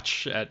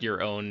 Watch at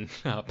your own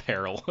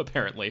peril,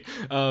 apparently.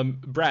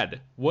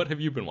 Brad, what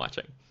have you been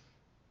watching?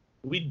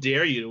 We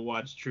dare you to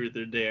watch Truth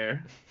or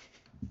Dare.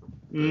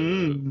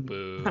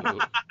 Boo.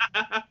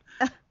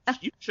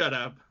 You shut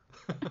up.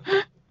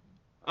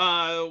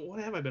 What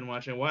have I been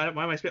watching? Why am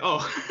I speaking?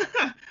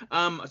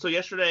 So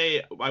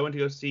yesterday I went to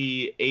go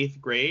see 8th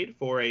Grade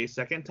for a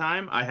second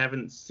time. I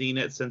haven't seen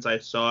it since I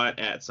saw it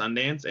at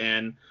Sundance,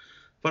 and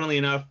funnily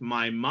enough,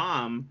 my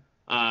mom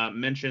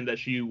mentioned that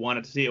she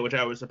wanted to see it, which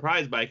I was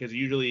surprised by, because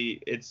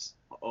usually it's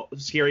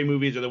scary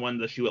movies are the ones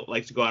that she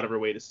likes to go out of her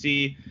way to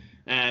see,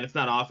 and it's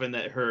not often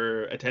that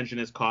her attention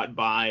is caught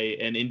by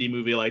an indie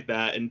movie like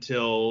that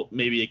until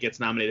maybe it gets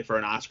nominated for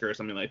an Oscar or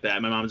something like that.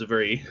 My mom's a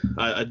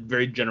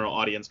very general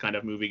audience kind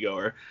of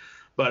moviegoer,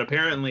 but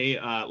apparently,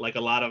 like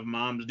a lot of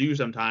moms do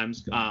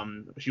sometimes,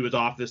 she was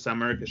off this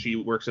summer because she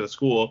works at a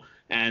school,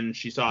 and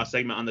she saw a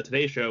segment on the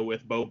Today Show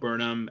with Bo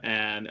Burnham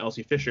and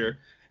Elsie Fisher,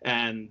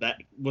 and that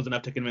was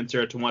enough to convince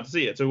her to want to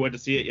see it. So we went to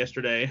see it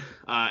yesterday,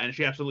 and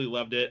she absolutely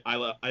loved it.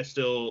 I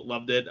still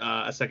loved it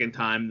a second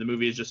time. The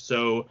movie is just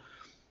so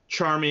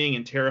charming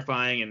and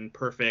terrifying and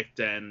perfect,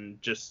 and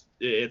just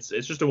it's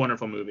just a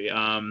wonderful movie.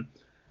 And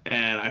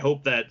I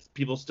hope that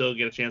people still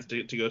get a chance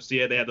to go see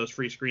it. They had those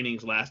free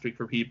screenings last week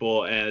for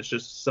people, and it's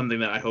just something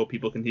that I hope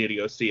people continue to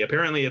go see.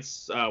 Apparently,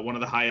 it's one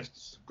of the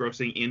highest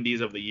grossing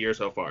indies of the year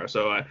so far.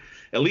 So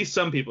at least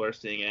some people are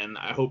seeing it, and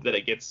I hope that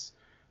it gets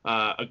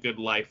a good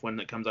life when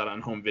it comes out on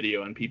home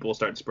video and people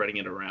start spreading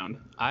it around.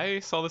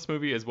 I saw this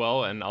movie as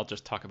well, and I'll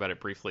just talk about it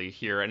briefly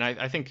here. And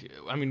I think,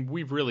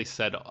 we've really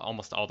said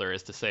almost all there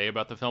is to say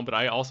about the film, but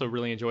I also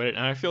really enjoyed it.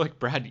 And I feel like,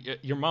 Brad,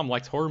 your mom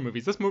likes horror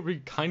movies. This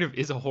movie kind of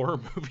is a horror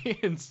movie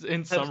in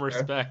some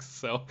respects.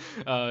 So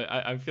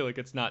I feel like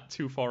it's not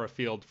too far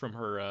afield from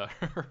her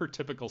her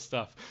typical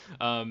stuff.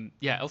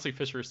 Elsie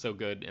Fisher is so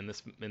good in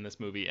this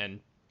movie, and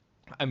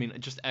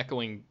just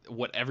echoing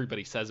what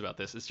everybody says about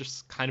this, it's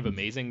just kind of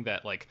amazing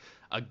that like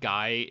a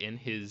guy in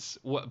his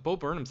Bo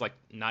Burnham's like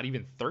not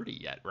even 30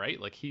 yet,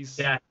 right? Like he's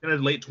in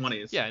his late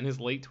 20s. Yeah, in his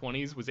late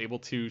 20s was able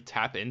to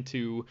tap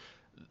into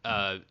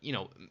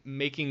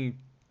making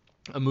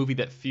a movie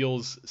that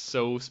feels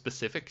so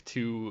specific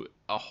to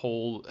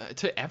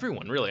to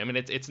everyone, really.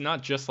 It's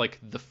not just like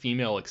the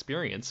female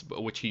experience,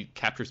 which he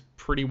captures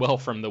pretty well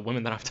from the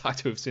women that I've talked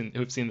to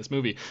who've seen this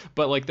movie,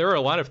 but like there are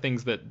a lot of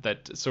things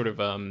that sort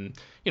of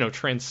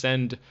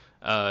transcend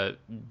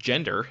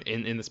gender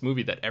in this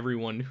movie that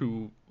everyone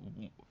who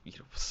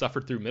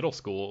suffered through middle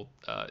school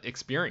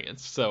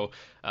experienced. So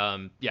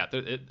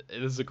it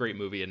is a great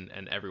movie,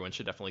 and everyone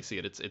should definitely see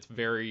it. It's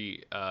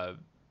very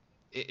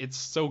it's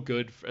so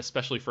good,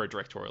 especially for a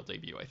directorial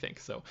debut, I think.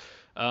 So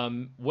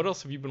what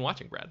else have you been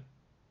watching, Brad?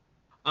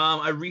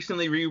 I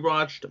recently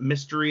rewatched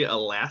Mystery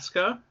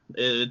Alaska,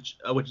 which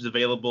is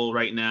available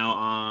right now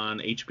on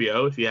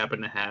HBO if you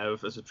happen to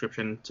have a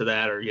subscription to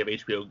that, or you have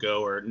HBO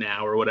Go or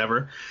Now or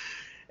whatever.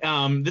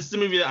 This is a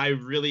movie that I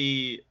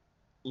really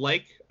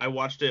like. I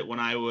watched it when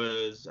I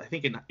was, I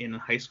think, in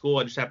high school.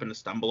 I just happened to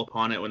stumble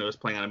upon it when it was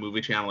playing on a movie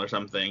channel or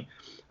something.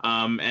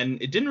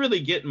 And it didn't really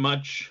get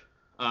much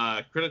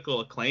critical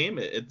acclaim.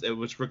 It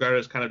was regarded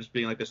as kind of just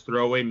being like this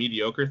throwaway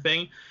mediocre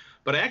thing,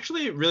 but I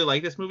actually really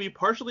like this movie,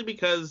 partially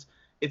because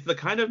it's the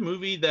kind of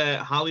movie that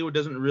Hollywood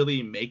doesn't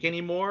really make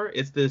anymore.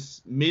 It's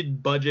this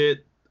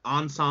mid-budget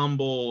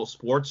ensemble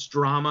sports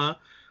drama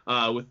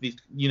with these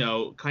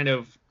kind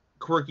of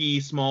quirky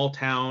small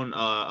town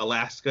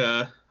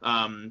Alaska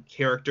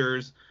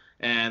characters,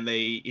 and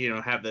they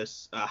have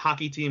this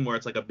hockey team where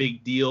it's like a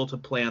big deal to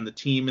play on the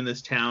team in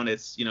this town.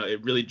 It's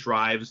it really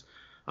drives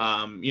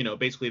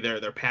basically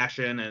their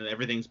passion, and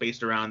everything's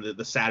based around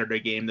the Saturday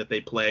game that they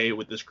play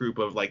with this group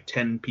of like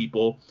 10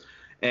 people.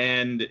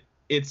 And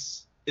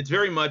it's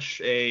very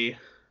much a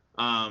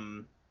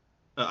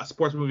a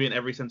sports movie in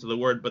every sense of the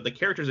word, but the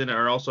characters in it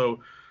are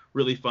also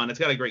really fun. It's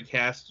got a great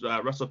cast: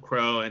 Russell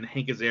Crowe and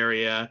Hank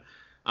Azaria,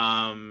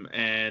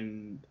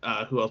 and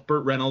who else?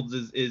 Burt Reynolds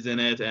is in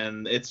it,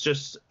 and it's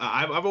just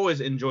I've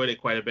always enjoyed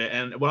it quite a bit.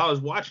 And while I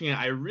was watching it,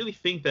 I really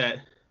think that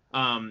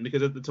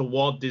because it's a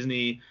Walt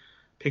Disney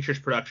Pictures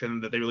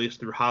production that they released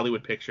through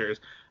Hollywood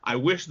Pictures, I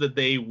wish that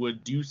they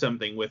would do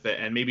something with it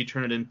and maybe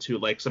turn it into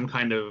like some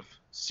kind of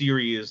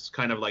series,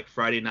 kind of like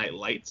Friday Night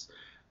Lights.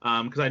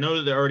 Because I know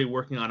that they're already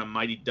working on a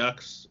Mighty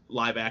Ducks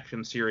live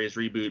action series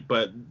reboot,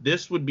 but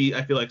this would be,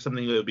 I feel like,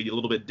 something that would be a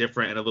little bit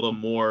different and a little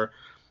more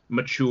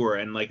mature,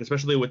 and like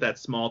especially with that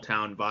small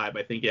town vibe,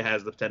 I think it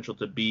has the potential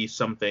to be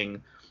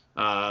something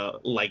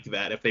like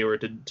that. If they were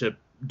to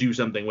do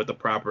something with the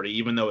property,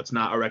 even though it's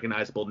not a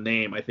recognizable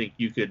name, I think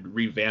you could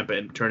revamp it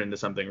and turn it into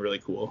something really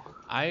cool.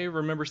 I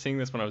remember seeing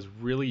this when I was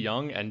really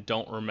young and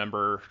don't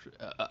remember,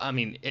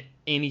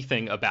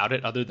 anything about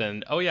it other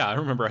than, oh yeah, I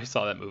remember I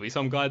saw that movie. So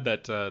I'm glad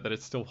that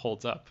it still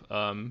holds up.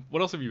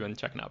 What else have you been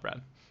checking out,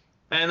 Brad?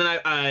 And then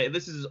I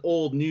this is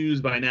old news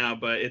by now,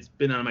 but it's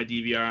been on my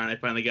DVR, and I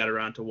finally got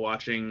around to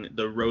watching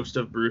the roast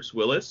of Bruce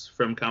Willis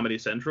from Comedy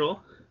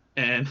Central,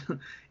 and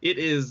it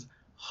is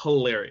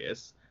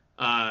hilarious.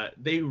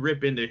 They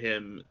rip into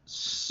him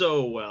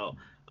so well.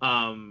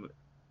 The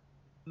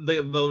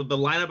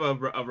lineup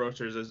of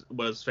roasters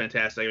was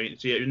fantastic. I mean,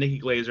 so you have Nikki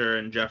Glaser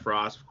and Jeff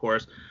Ross, of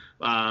course,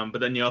 but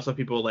then you also have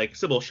people like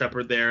Sybil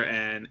Shepherd there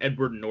and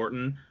Edward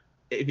Norton.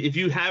 If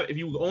you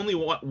only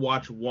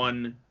watch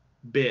one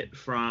bit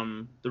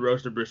from the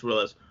roast of Bruce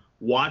Willis,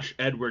 watch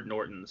Edward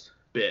Norton's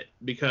bit,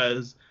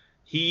 because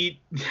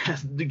he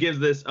gives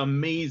this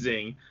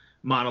amazing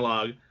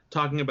monologue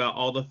talking about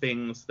all the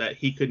things that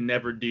he could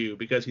never do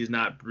because he's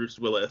not Bruce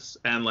Willis,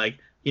 and like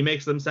he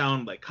makes them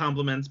sound like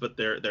compliments, but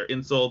they're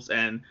insults,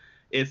 and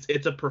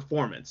it's a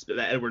performance that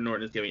Edward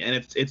Norton is giving, and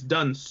it's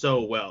done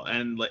so well,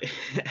 and like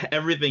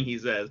everything he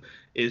says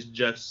is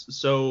just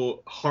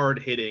so hard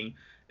hitting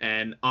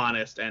and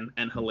honest and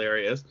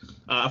hilarious.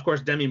 Of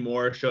course, Demi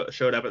Moore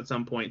showed up at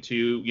some point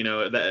too. You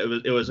know,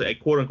 that it was a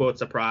quote unquote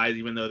surprise,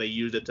 even though they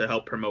used it to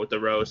help promote the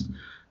roast.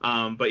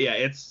 But yeah,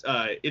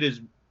 it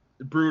is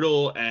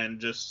brutal and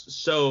just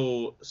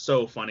so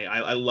funny.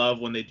 I love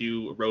when they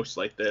do roasts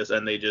like this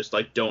and they just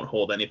like don't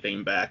hold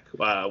anything back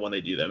when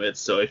they do them. It's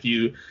so if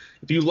you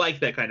like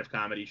that kind of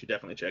comedy, you should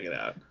definitely check it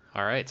out.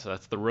 All right, so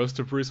that's the roast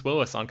of Bruce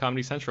Willis on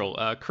Comedy Central.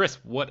 Chris,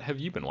 what have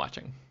you been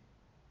watching?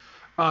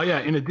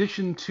 In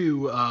addition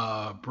to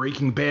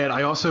Breaking Bad,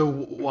 I also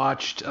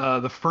watched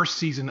the first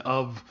season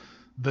of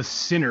The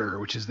Sinner,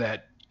 which is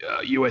that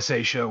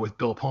USA show with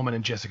Bill Pullman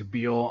and Jessica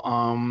Biel.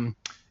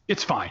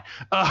 It's fine.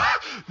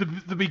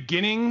 The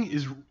beginning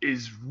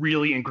is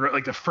really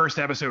like the first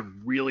episode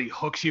really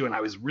hooks you, and I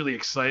was really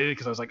excited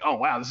because I was like, oh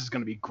wow, this is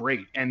going to be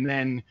great. And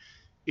then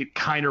it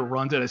kind of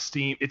runs out of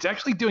steam. It's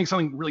actually doing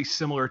something really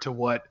similar to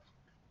what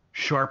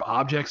Sharp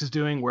Objects is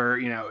doing, where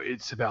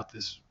it's about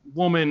this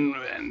woman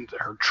and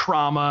her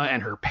trauma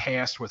and her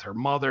past with her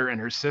mother and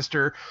her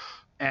sister,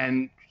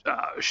 and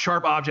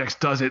Sharp Objects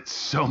does it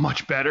so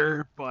much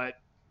better, but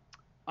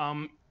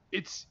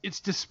it's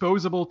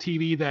disposable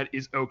TV that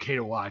is okay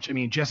to watch. I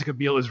mean, Jessica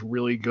Biel is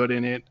really good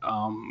in it.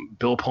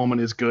 Bill Pullman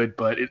is good,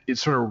 but it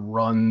sort of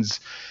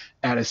runs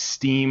out of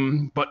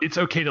steam, but it's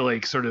okay to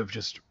like sort of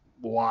just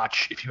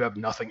watch if you have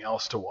nothing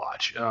else to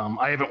watch.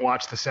 I haven't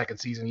watched the second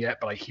season yet,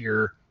 but I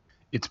hear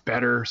it's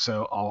better,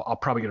 so I'll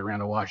probably get around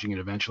to watching it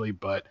eventually.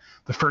 But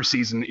the first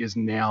season is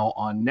now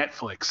on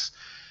Netflix.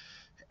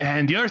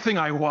 And the other thing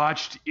I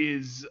watched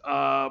is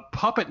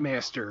Puppet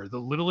Master, The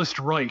Littlest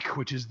Reich,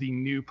 which is the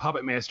new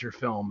Puppet Master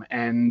film.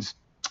 And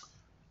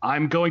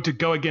I'm going to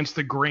go against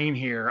the grain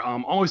here.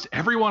 Almost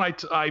everyone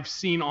I've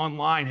seen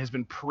online has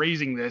been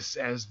praising this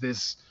as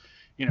this,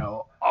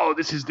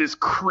 this is this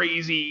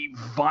crazy,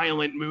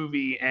 violent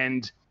movie.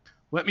 And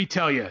let me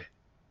tell you,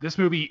 this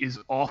movie is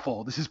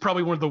awful. This is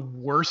probably one of the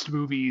worst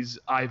movies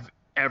I've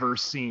ever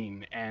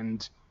seen.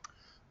 And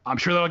I'm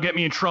sure that'll get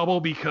me in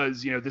trouble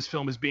because, this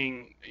film is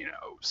being,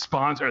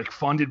 sponsored, like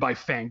funded by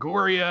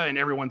Fangoria, and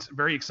everyone's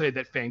very excited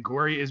that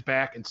Fangoria is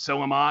back, and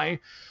so am I.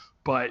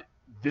 But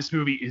this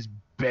movie is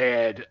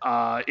bad.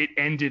 It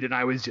ended, and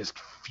I was just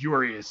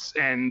furious.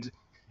 And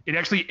it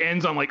actually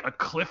ends on like a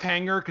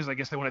cliffhanger because I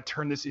guess they want to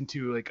turn this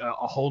into like a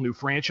whole new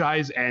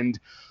franchise. And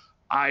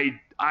I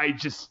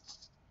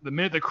just, the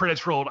minute the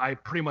credits rolled, I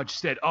pretty much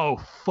said, "Oh,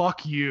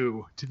 fuck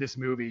you" to this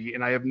movie,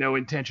 and I have no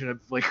intention of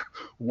like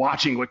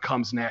watching what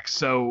comes next.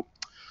 So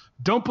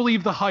don't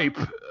believe the hype.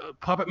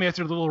 Puppet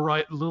Master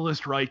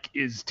Littlest Reich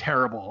is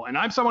terrible, and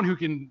I'm someone who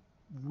can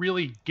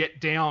really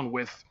get down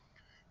with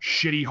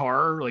shitty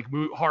horror, like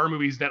horror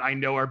movies that I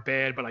know are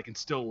bad but I can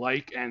still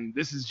like, and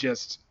this is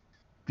just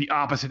the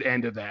opposite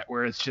end of that,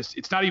 where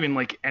it's not even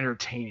like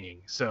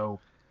entertaining. So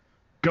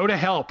go to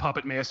hell,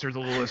 Puppet Master, The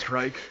Littlest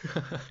Reich.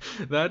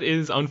 That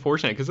is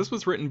unfortunate, because this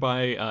was written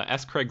by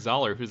S. Craig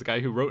Zoller, who's the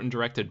guy who wrote and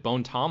directed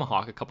Bone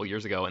Tomahawk a couple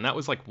years ago, and that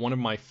was like one of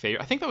my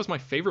favorite. I think that was my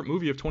favorite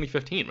movie of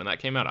 2015 when that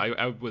came out.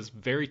 I was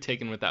very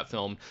taken with that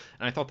film,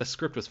 and I thought the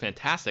script was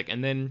fantastic.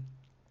 And then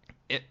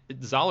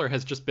Zoller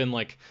has just been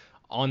like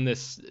on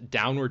this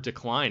downward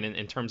decline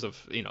in terms of,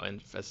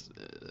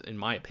 in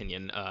my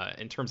opinion,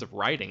 in terms of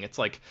writing. It's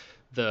like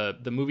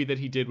the movie that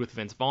he did with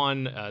Vince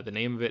Vaughn, the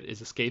name of it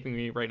is escaping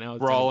me right now.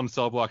 Brawl in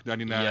Cell Block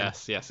 99.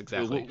 Yes,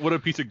 exactly. What a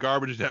piece of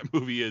garbage that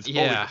movie is.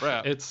 Yeah, Holy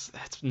crap. it's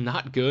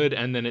not good.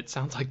 And then it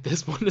sounds like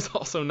this one is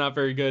also not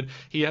very good.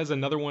 He has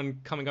another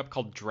one coming up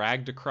called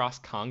Dragged Across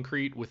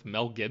Concrete with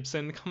Mel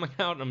Gibson coming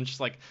out. And I'm just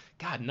like,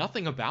 God,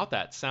 nothing about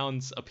that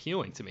sounds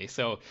appealing to me.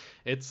 So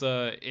it's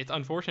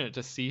unfortunate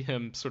to see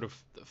him sort of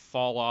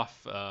fall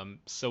off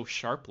so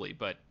sharply.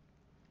 But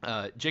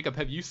Jacob,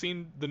 have you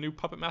seen the new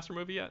Puppet Master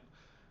movie yet?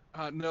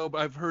 No,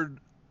 but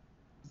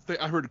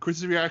I heard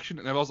Chris's reaction,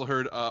 and I've also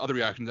heard other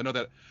reactions. I know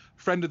that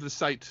friend of the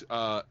site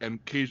and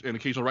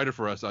occasional writer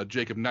for us,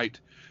 Jacob Knight,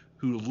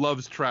 who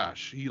loves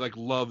trash. He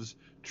loves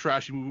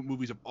trashy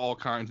movies of all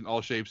kinds and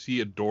all shapes.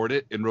 He adored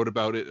it and wrote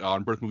about it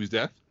on Birth Movies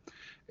Death.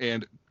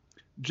 And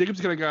Jacob's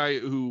the kind of guy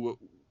who,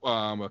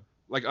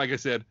 like I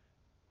said,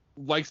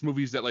 likes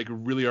movies that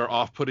really are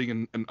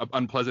off-putting and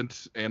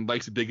unpleasant, and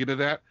likes to dig into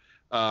that.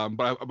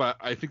 But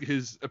I think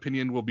his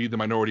opinion will be the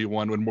minority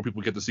one when more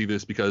people get to see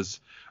this, because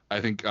I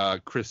think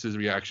Chris's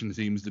reaction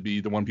seems to be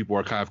the one people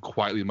are kind of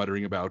quietly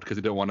muttering about, because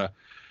they don't want to.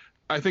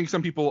 I think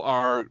some people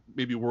are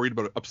maybe worried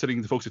about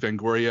upsetting the folks at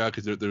Fangoria,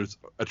 because there's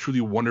a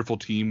truly wonderful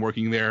team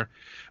working there.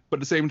 But at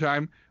the same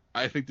time,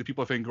 I think the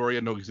people at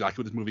Fangoria know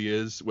exactly what this movie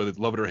is. Whether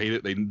they love it or hate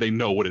it, they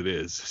know what it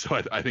is.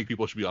 So I think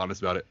people should be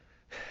honest about it.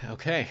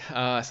 Okay,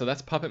 so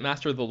that's Puppet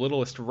Master: The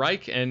Littlest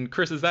Reich. And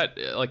Chris, is that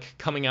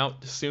coming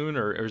out soon,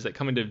 or is it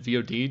coming to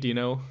VOD? Do you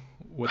know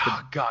what the...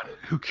 Oh, God,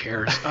 who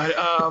cares?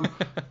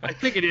 I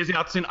think it is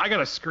out soon. I got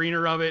a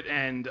screener of it,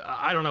 and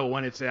I don't know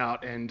when it's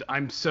out, and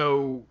I'm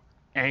so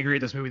angry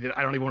at this movie that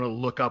I don't even want to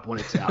look up when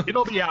it's out.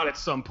 It'll be out at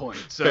some point.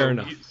 So, fair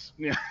enough.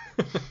 Yeah.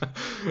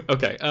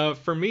 Okay.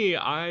 For me,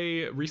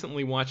 I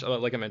recently watched,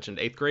 like I mentioned,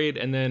 8th Grade,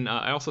 and then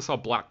I also saw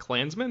Black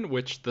Klansman,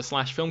 which the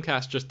Slash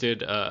Filmcast just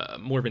did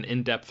more of an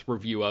in-depth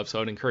review of,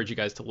 so I'd encourage you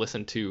guys to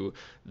listen to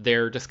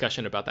their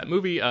discussion about that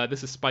movie.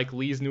 This is Spike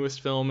Lee's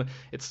newest film.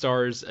 It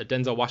stars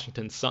Denzel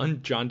Washington's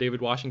son, John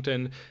David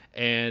Washington,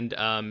 and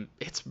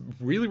it's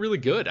really, really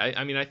good.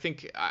 I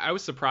think I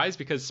was surprised,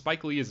 because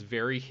Spike Lee is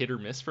very hit or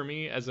miss for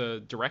me as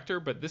a director,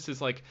 but this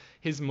is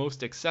his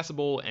most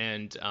accessible,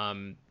 and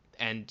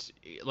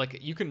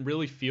you can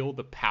really feel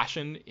the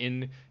passion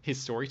in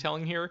his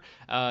storytelling here.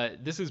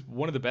 This is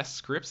one of the best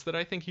scripts that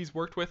I think he's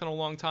worked with in a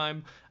long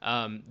time.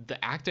 The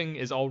acting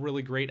is all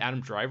really great. Adam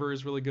Driver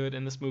is really good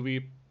in this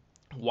movie.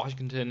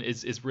 Washington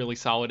is really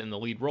solid in the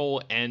lead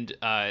role, and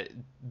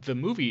the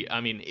movie,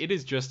 it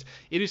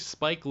is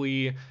Spike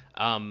Lee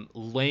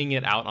laying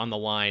it out on the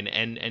line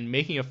and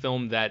making a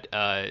film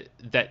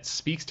that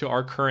speaks to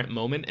our current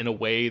moment in a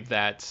way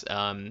that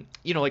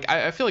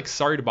I feel like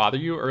Sorry to Bother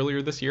You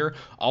earlier this year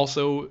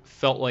also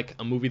felt like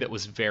a movie that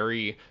was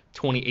very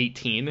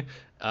 2018,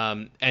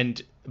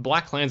 and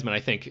Black Klansman I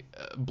think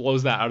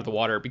blows that out of the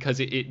water, because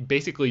it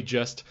basically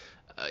just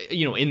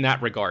in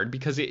that regard,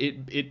 because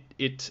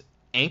it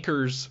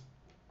anchors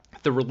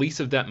the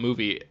release of that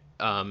movie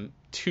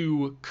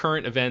to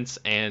current events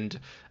and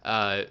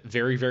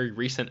very, very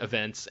recent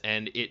events,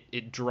 and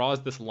it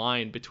draws this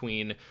line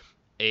between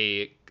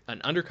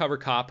an undercover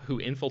cop who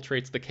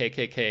infiltrates the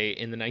KKK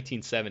in the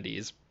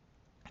 1970s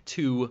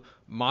to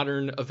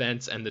modern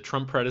events and the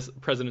Trump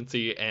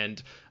presidency,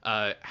 and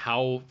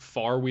how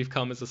far we've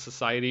come as a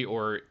society,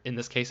 or in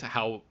this case,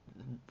 how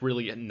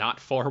really not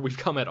far we've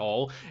come at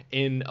all,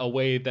 in a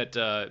way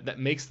that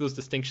makes those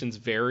distinctions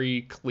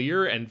very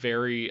clear and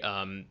very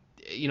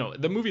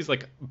the movie's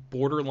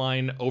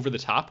borderline over the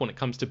top when it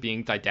comes to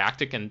being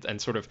didactic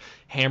and sort of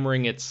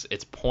hammering its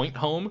point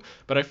home,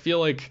 but I feel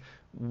like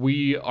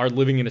we are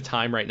living in a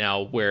time right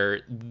now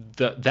where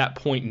that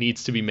point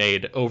needs to be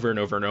made over and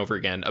over and over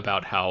again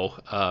about how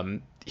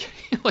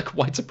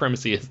white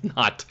supremacy is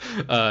not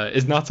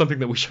something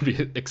that we should be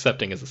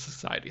accepting as a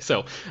society.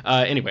 So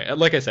anyway,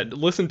 like I said,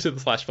 listen to the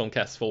Slash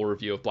Filmcast full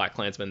review of Black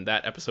Klansman.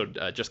 That episode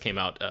just came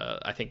out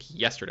I think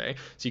yesterday,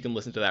 so you can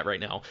listen to that right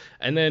now.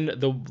 And then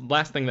the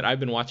last thing that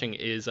I've been watching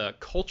is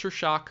Culture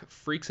Shock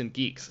Freaks and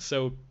Geeks.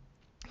 So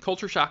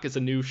Culture Shock is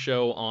a new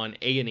show on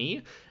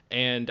A&E,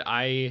 and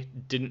I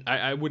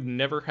would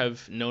never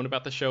have known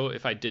about the show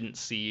if I didn't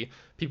see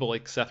people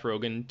like Seth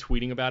Rogen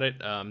tweeting about it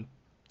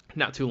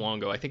not too long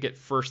ago. I think it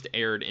first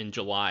aired in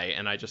July,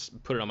 and I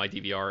just put it on my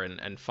DVR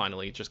and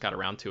finally just got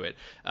around to it.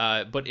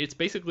 But it's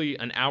basically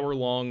an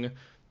hour-long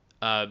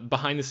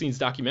behind-the-scenes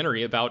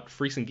documentary about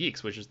Freaks and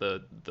Geeks, which is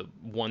the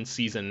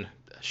one-season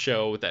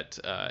show that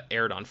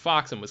aired on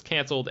Fox and was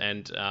canceled,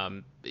 and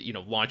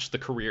helped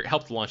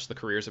launch the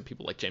careers of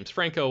people like James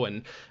Franco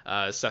and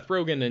Seth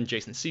Rogen and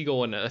Jason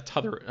Segel and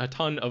a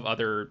ton of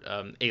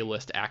other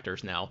A-list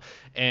actors now.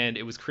 And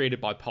it was created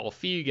by Paul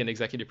Feig and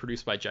executive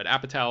produced by Judd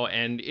Apatow,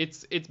 and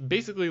it's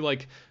basically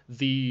like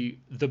the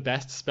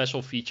best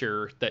special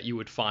feature that you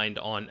would find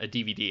on a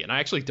DVD. And I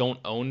actually don't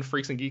own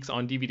Freaks and Geeks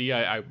on DVD.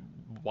 I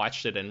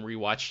watched it and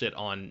rewatched it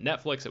on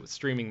Netflix. It was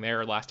streaming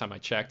there last time I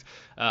checked.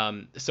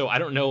 So I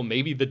don't know.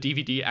 Maybe the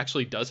DVD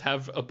actually does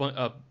have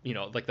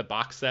like the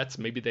box sets.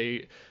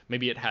 Maybe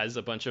it has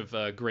a bunch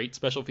of great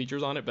special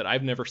features on it, but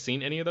I've never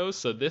seen any of those.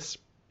 So this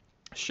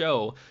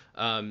show,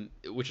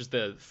 which is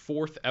the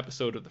 4th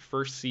episode of the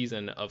 1st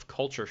season of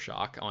Culture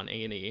Shock on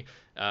A&E,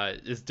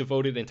 is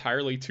devoted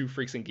entirely to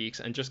Freaks and Geeks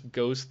and just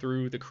goes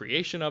through the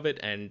creation of it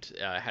and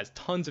has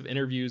tons of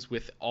interviews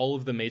with all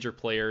of the major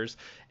players.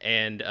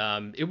 And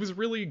it was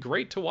really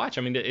great to watch.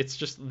 I mean, it's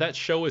just, that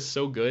show is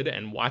so good,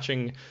 and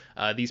watching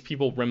these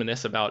people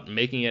reminisce about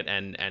making it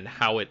and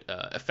how it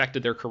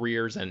affected their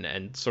careers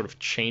and sort of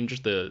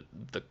changed the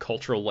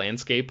cultural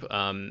landscape,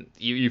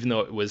 even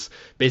though it was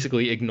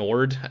basically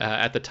ignored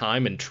at the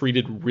time and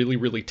treated really,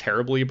 really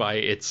terribly by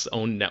its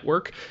own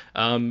network,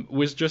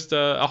 was just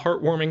a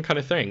heartwarming kind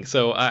of thing.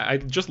 So I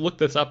just looked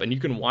this up, and you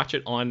can watch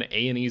it on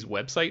A&E's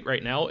website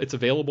right now. It's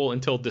available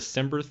until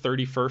December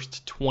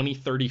 31st,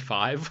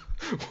 2035,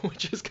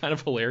 which is kind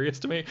of hilarious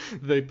to me.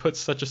 They put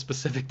such a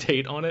specific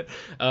date on it.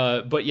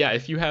 But yeah,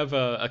 if you have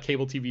a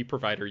cable TV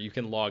provider, you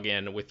can log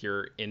in with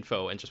your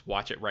info and just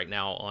watch it right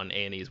now on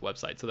A&E's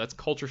website. So that's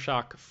Culture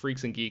Shock,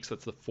 Freaks and Geeks.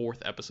 That's the 4th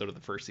episode of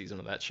the 1st season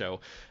of that show.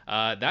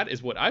 That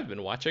is what I've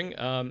been watching.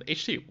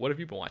 HT, what have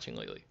you been watching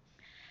lately?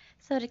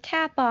 So to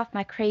cap off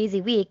my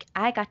crazy week,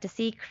 I got to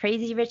see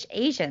Crazy Rich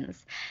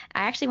Asians.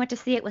 I actually went to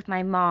see it with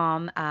my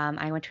mom.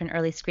 I went to an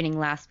early screening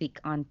last week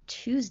on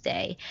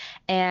Tuesday,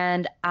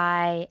 and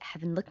I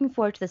have been looking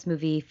forward to this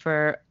movie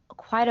for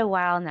quite a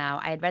while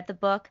now. I had read the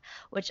book,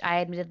 which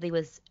I admittedly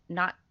was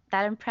not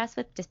that impressed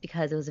with, just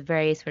because it was a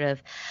very sort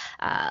of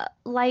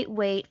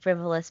lightweight,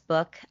 frivolous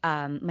book,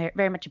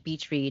 very much a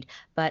beach read.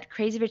 But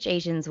Crazy Rich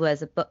Asians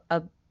was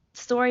a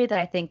story that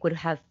I think would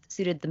have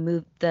suited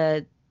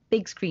the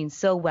big screen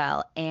so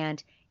well,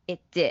 and it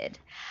did.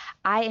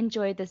 I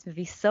enjoyed this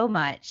movie so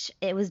much.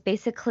 It was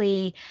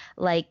basically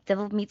like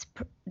Devil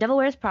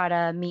Wears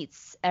Prada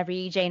meets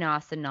every Jane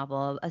Austen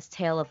novel, a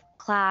tale of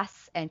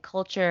class and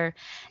culture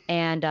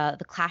and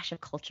the clash of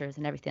cultures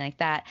and everything like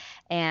that.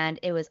 And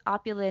it was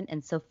opulent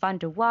and so fun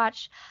to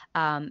watch,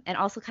 and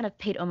also kind of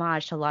paid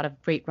homage to a lot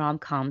of great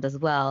rom-coms as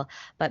well.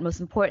 But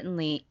most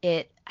importantly,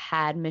 it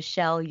had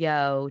Michelle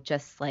Yeoh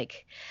just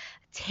like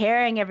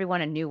tearing everyone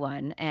a new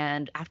one.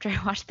 And after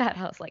I watched that,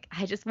 I was like,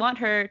 I just want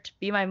her to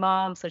be my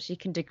mom so she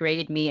can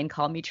degrade me and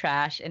call me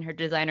trash in her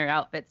designer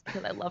outfits,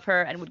 because I love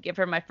her and would give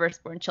her my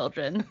firstborn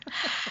children.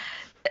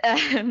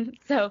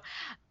 So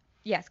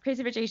yes,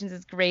 Crazy Rich Asians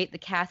is great. The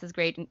cast is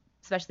great,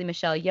 especially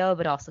Michelle Yeoh,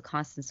 but also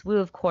Constance Wu,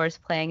 of course,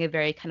 playing a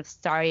very kind of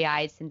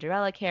starry-eyed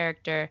Cinderella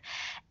character.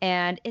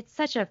 And it's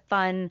such a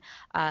fun,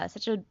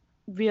 such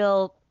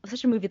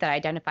a movie that I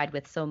identified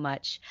with so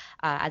much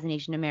as an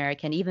Asian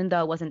American. Even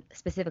though it wasn't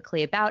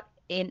specifically about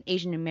an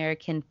Asian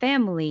American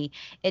family,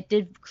 it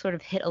did sort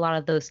of hit a lot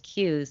of those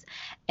cues.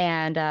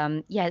 And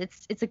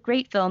it's a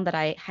great film that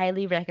I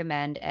highly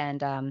recommend.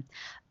 And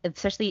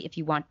especially if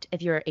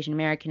you're Asian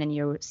American and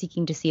you're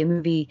seeking to see a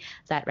movie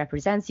that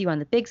represents you on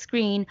the big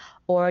screen,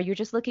 or you're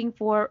just looking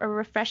for a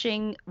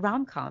refreshing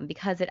rom-com,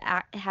 because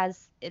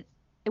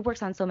it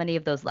works on so many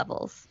of those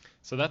levels.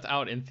 So that's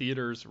out in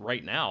theaters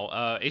right now.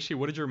 Aishi,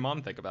 what did your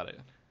mom think about it?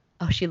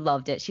 Oh, she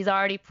loved it. She's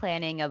already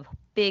planning a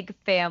big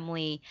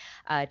family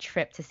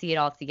trip to see it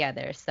all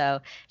together. So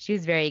she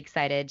was very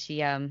excited.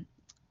 She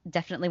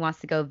definitely wants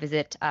to go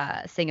visit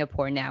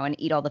Singapore now and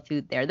eat all the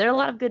food there. There are a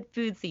lot of good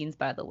food scenes,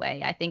 by the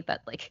way. I think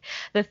that like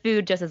the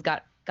food just has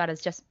got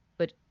us just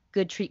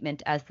good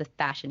treatment as the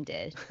fashion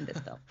did in this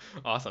film.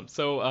 Awesome.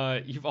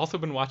 So you've also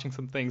been watching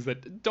some things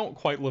that don't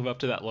quite live up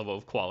to that level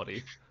of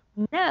quality.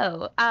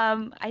 No,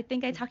 I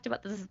think I talked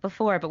about this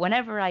before, but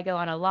whenever I go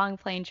on a long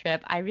plane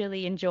trip, I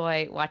really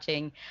enjoy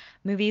watching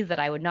movies that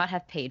I would not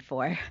have paid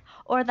for,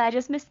 or that I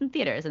just missed in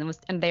theaters,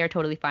 and they are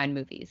totally fine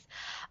movies.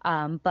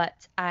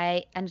 But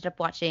I ended up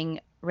watching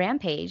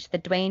Rampage, the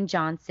Dwayne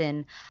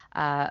Johnson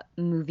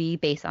movie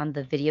based on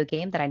the video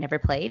game that I never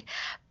played.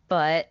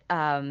 But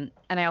and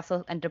I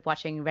also ended up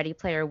watching Ready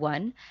Player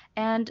One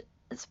and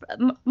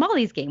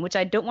Molly's Game, which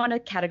I don't want to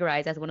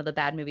categorize as one of the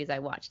bad movies I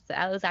watched. So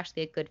that was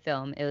actually a good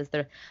film. It was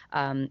the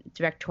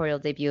directorial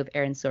debut of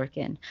Aaron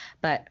Sorkin.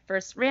 But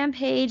first,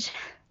 Rampage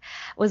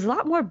was a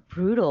lot more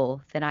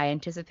brutal than I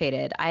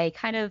anticipated. I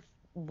kind of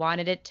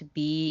wanted it to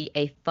be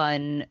a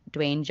fun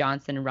Dwayne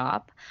Johnson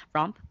romp,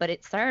 but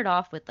it started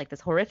off with like this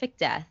horrific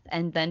death,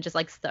 and then just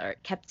like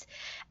kept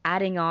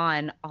adding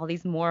on all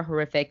these more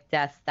horrific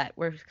deaths that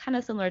were kind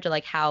of similar to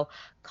like how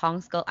Kong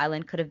Skull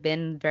Island could have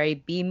been very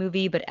B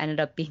movie, but ended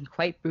up being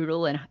quite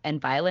brutal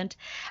and violent.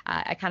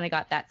 I kind of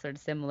got that sort of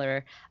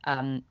similar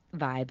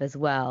vibe as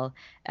well.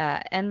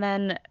 And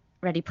then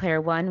Ready Player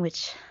One,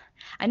 which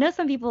I know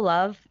some people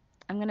love.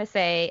 I'm gonna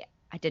say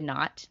I did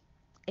not.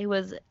 It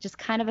was just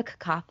kind of a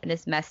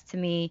cacophonous mess to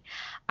me.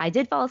 I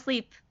did fall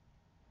asleep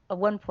at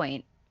one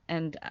point,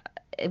 and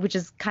which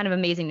is kind of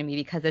amazing to me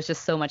because there's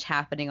just so much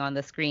happening on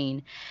the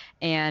screen.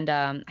 And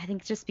I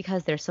think just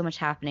because there's so much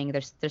happening,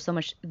 there's so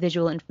much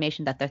visual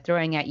information that they're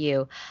throwing at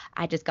you,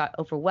 I just got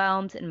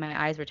overwhelmed and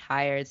my eyes were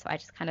tired. So I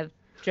just kind of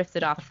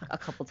drifted off a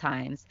couple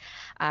times.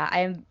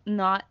 I've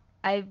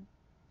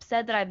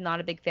said that I'm not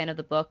a big fan of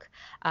the book.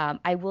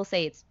 I will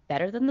say it's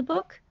better than the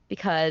book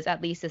because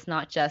at least it's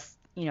not just,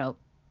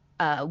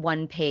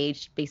 one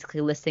page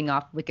basically listing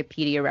off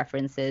Wikipedia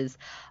references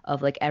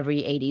of like every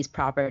 80s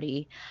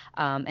property.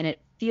 And it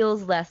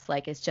feels less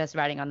like it's just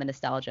riding on the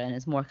nostalgia and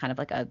is more kind of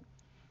like a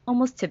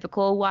almost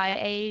typical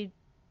YA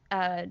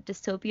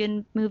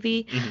dystopian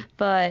movie.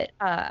 But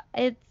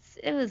it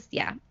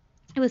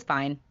was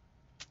fine.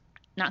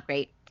 Not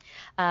great.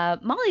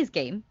 Molly's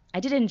Game, I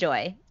did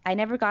enjoy. I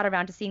never got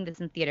around to seeing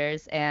this in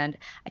theaters, and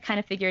I kind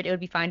of figured it would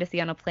be fine to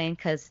see on a plane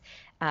because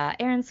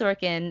Aaron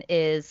Sorkin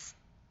is.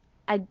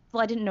 I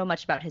didn't know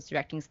much about his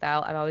directing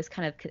style.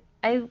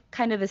 I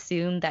kind of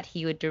assumed that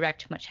he would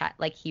direct much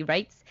like he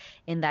writes,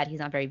 in that he's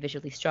not very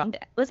visually strong.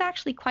 It was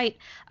actually quite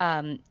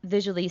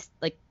visually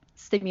like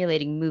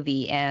stimulating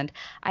movie, and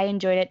I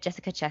enjoyed it.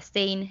 Jessica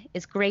Chastain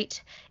is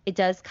great. It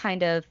does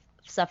kind of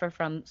suffer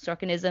from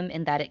Sorkinism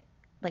in that it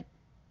like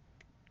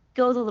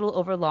goes a little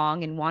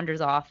overlong and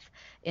wanders off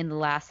in the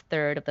last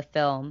third of the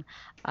film.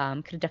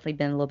 Could have definitely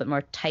been a little bit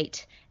more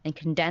tight and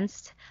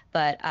condensed,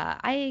 but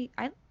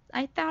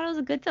I thought it was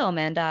a good film,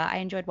 and I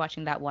enjoyed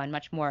watching that one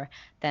much more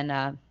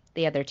than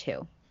the other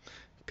two.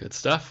 Good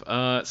stuff.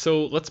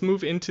 So let's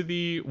move into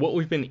the what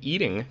we've been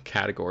eating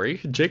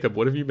category. Jacob,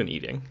 what have you been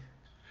eating?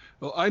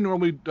 Well, I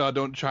normally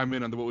don't chime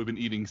in on the what we've been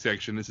eating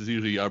section. This is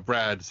usually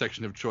Brad's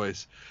section of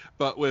choice.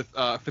 But with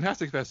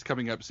Fantastic Fest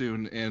coming up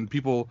soon and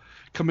people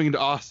coming into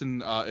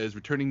Austin as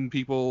returning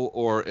people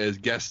or as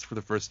guests for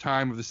the first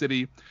time of the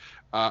city,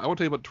 I want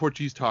to tell you about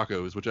Torchy's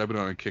Tacos, which I've been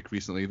on a kick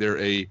recently.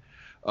 They're a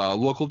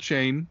local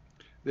chain.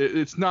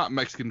 It's not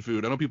Mexican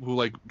food. I know people who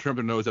like turn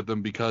their nose at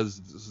them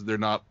because they're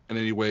not in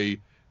any way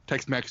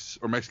Tex-Mex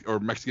or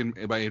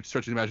Mexican by any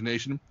stretch of the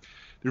imagination.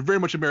 They're very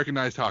much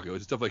Americanized tacos.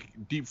 It's stuff like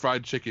deep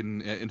fried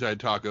chicken inside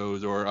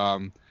tacos,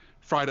 or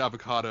fried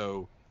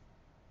avocado,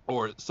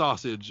 or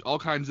sausage. All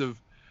kinds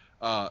of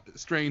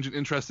strange and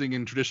interesting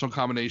and traditional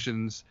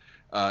combinations.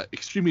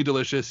 Extremely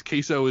delicious.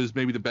 Queso is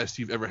maybe the best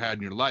you've ever had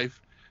in your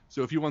life.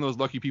 So if you're one of those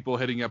lucky people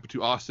heading up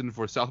to Austin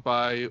for South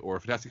by or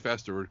Fantastic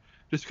Fest, or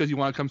just because you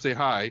want to come say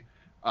hi,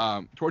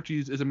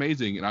 Torchy's is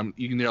amazing, and I'm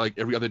eating there like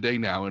every other day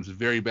now, and it's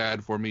very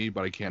bad for me,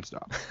 but I can't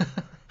stop.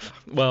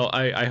 Well,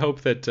 I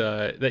hope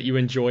that you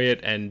enjoy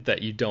it and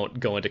that you don't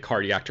go into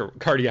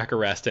cardiac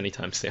arrest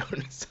anytime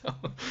soon.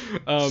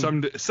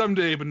 So,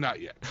 someday, but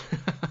not yet.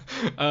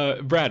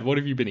 Brad, what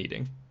have you been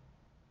eating?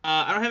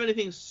 I don't have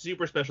anything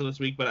super special this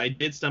week, but I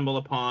did stumble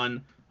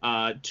upon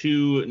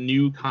 2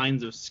 new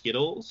kinds of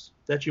Skittles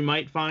that you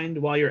might find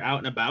while you're out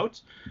and about.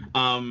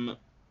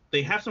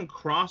 They have some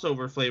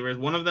crossover flavors.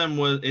 One of them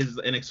is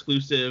an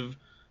exclusive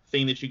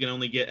thing that you can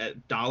only get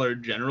at Dollar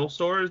General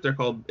stores.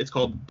 It's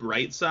called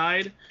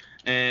Brightside,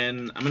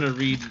 and I'm gonna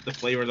read the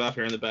flavors off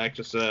here in the back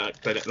just because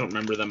I don't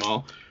remember them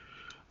all.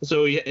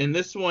 So in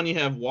this one you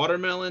have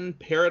watermelon,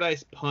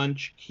 paradise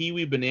punch,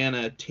 kiwi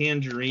banana,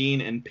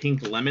 tangerine, and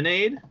pink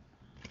lemonade,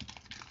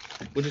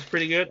 which is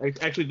pretty good.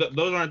 Actually,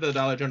 those aren't the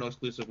Dollar General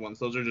exclusive ones.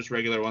 Those are just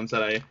regular ones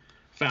that I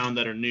found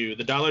that are new.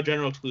 The Dollar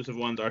General exclusive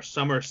ones are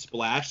Summer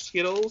Splash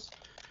Skittles,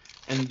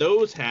 and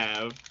those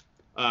have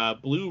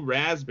blue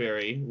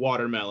raspberry,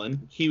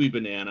 watermelon, kiwi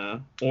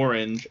banana,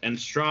 orange, and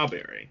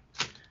strawberry.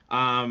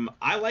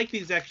 I like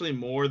these actually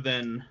more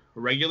than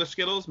regular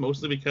Skittles,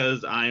 mostly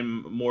because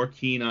I'm more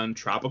keen on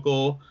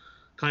tropical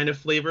kind of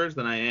flavors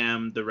than I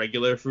am the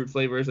regular fruit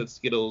flavors that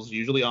Skittles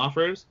usually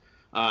offers.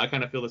 I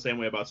kind of feel the same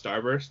way about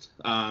Starburst.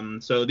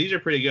 So these are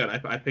pretty good.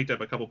 I picked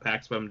up a couple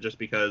packs of them just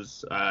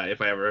because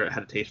if I ever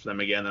had a taste for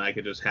them again, then I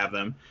could just have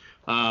them.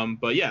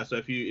 But yeah, so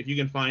if you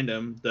can find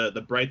them,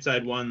 the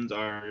Brightside ones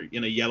are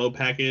in a yellow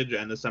package,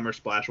 and the Summer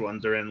Splash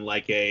ones are in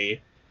like a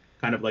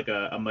kind of like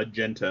a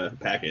magenta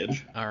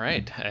package. All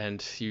right,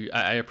 and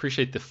I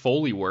appreciate the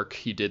Foley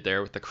work you did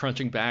there with the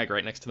crunching bag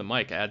right next to the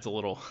mic. Adds a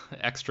little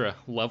extra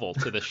level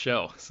to the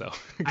show. So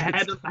I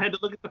had to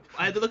look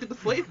at the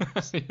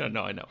flavors. Yeah,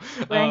 no, I know.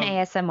 We're an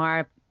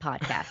ASMR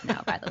podcast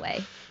now, by the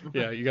way.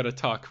 Yeah, you got to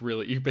talk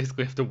really. You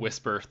basically have to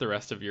whisper the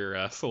rest of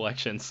your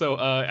selection. So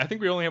I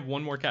think we only have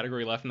one more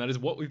category left, and that is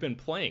what we've been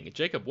playing.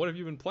 Jacob, what have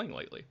you been playing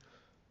lately?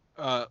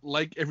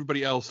 Like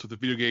everybody else with the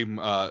video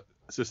game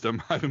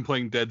system, I've been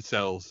playing Dead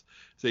Cells.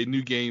 It's a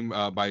new game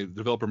by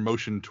developer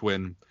Motion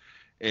Twin,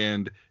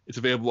 and it's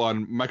available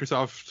on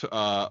Microsoft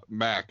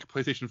Mac,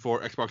 PlayStation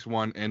 4, Xbox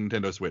One, and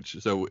Nintendo Switch.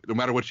 So no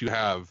matter what you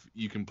have,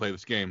 you can play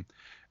this game.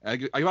 I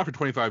got it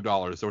for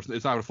 $25, so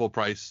it's not a full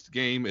price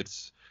game.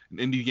 It's an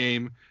indie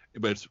game,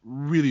 but it's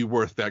really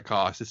worth that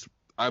cost.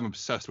 I'm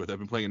obsessed with it. I've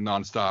been playing it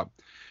nonstop.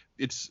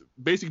 Its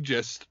basic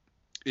gist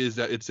is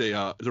that it's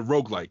a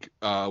roguelike,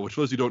 which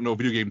for those who don't know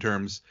video game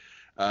terms,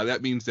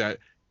 that means that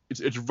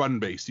it's run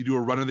based. You do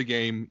a run of the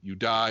game, you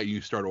die,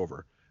 you start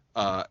over.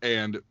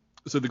 And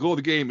so the goal of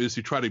the game is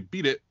to try to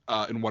beat it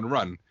in one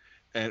run.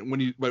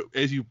 And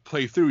as you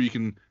play through, you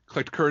can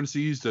collect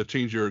currencies to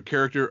change your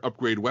character,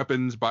 upgrade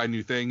weapons, buy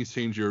new things,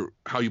 change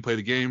how you play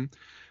the game.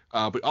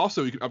 But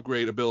also you can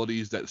upgrade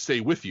abilities that stay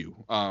with you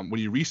when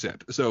you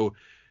reset. So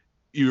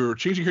you're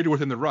changing your character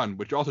within the run,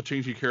 but you're also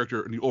changing your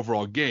character in the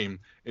overall game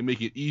and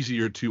making it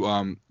easier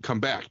to come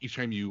back each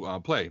time you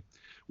play,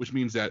 which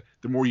means that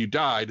the more you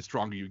die, the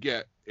stronger you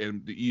get,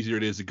 and the easier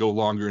it is to go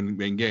longer in the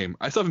main game.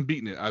 I still haven't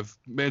beaten it. I've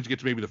managed to get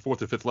to maybe the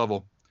 4th or 5th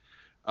level,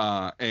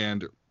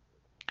 and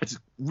it's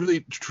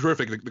really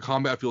terrific. The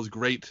combat feels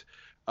great.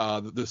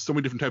 There's so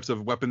many different types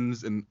of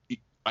weapons and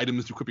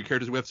items to equip your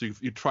characters with, so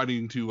you're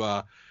trying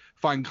to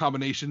find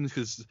combinations,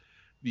 because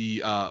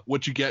the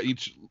what you get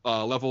each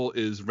level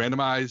is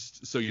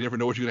randomized, so you never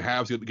know what you're going to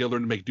have, so you got to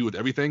learn to make do with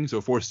everything, so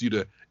it forces you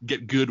to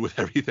get good with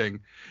everything.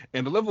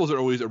 And the levels are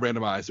always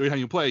randomized, so every time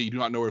you play, you do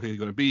not know where everything's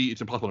going to be.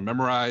 It's impossible to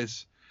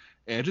memorize,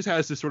 and it just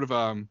has this sort of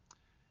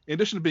in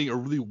addition to being a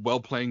really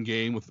well-playing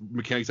game with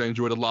mechanics I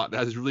enjoyed a lot, it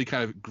has this really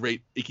kind of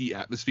great icky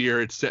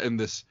atmosphere. It's set in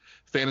this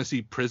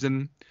fantasy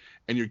prison,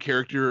 and your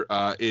character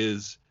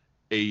is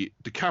a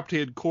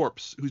decapitated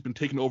corpse who's been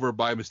taken over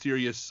by a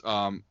mysterious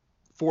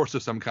force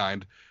of some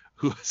kind.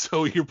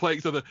 So you're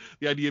playing. So the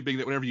idea being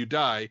that whenever you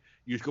die,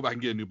 you just go back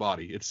and get a new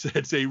body.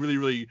 It's a really,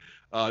 really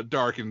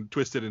dark and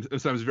twisted and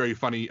sometimes very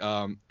funny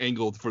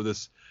angle for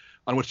this,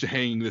 on which to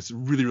hang this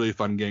really, really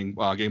fun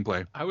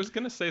gameplay. I was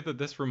gonna say that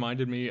this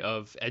reminded me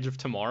of Edge of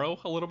Tomorrow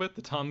a little bit,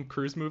 the Tom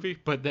Cruise movie,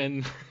 but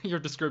then your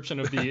description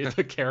of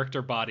the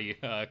character body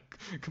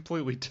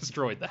completely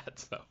destroyed that.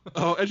 So.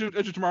 Oh, Edge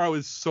of Tomorrow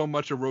is so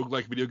much a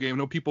roguelike video game. I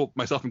know people,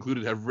 myself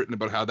included, have written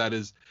about how that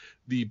is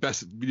the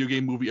best video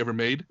game movie ever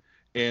made.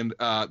 And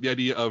the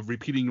idea of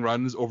repeating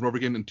runs over and over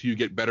again until you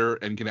get better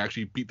and can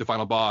actually beat the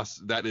final boss,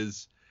 that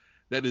is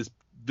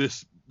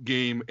this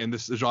game and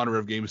this genre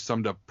of games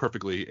summed up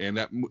perfectly. And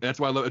that's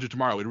why I love Edge of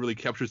Tomorrow. It really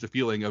captures the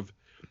feeling of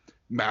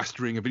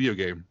mastering a video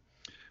game.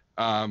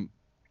 But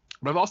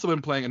I've also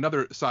been playing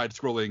another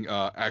side-scrolling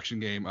action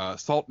game,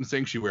 Salt and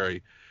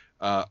Sanctuary.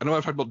 I know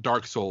I've talked about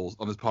Dark Souls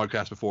on this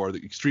podcast before,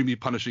 the extremely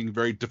punishing,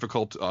 very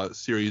difficult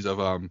series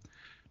of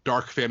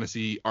dark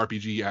fantasy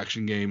RPG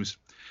action games.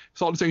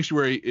 Salt and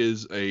Sanctuary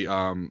is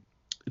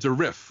it's a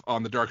riff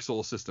on the Dark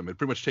Souls system. It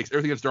pretty much takes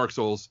everything that's Dark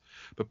Souls,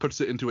 but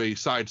puts it into a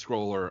side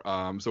scroller.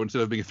 So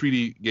instead of being a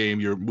 3D game,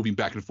 you're moving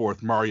back and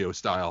forth Mario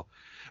style.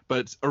 But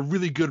it's a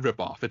really good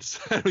ripoff. It's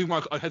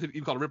I had to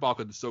even call it a ripoff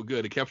because it's so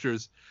good. It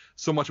captures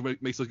so much of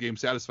what makes those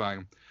games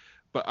satisfying.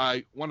 But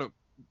I want to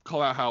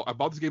call out how I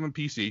bought this game on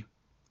PC,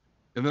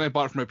 and then I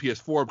bought it for my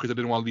PS4 because I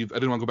didn't want to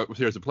go back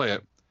upstairs to play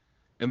it.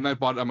 And then I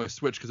bought it on my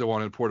Switch because I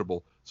wanted it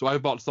portable. So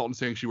I've bought Salt and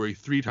Sanctuary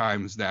 3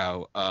 times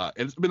now, and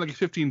it's been like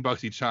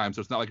 $15 each time,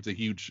 so it's not like it's a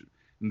huge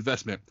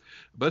investment.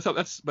 But it's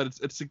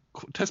a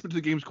testament to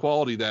the game's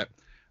quality that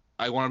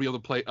I want to be able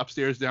to play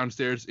upstairs,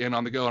 downstairs, and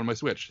on the go on my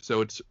Switch.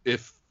 So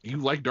if you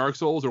like Dark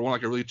Souls or want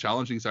like a really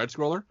challenging side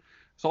scroller,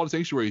 Salt and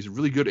Sanctuary is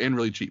really good and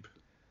really cheap.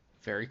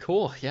 Very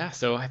cool. Yeah,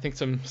 so I think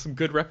some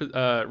good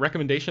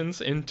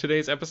recommendations in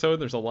today's episode.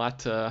 There's a lot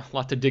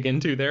to dig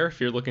into there if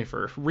you're looking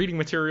for reading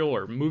material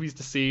or movies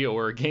to see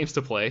or games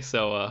to play.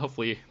 So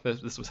hopefully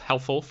this was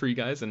helpful for you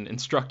guys and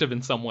instructive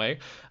in some way.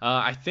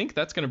 I think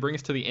that's going to bring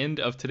us to the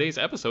end of today's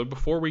episode.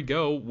 Before we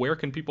go, where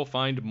can people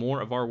find more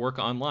of our work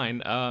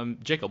online?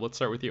 Jacob, let's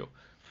start with you.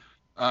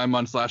 I'm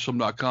on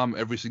slashfilm.com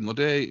every single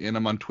day, and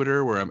I'm on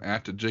Twitter where I'm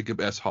at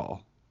Jacob S.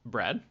 Hall.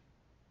 Brad?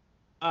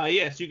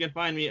 Yes, you can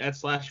find me at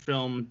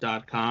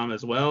slashfilm.com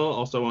as well.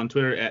 Also on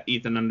Twitter at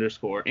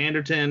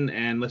Ethan_Anderton,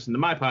 and listen to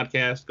my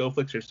podcast, Go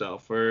Flix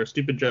Yourself, for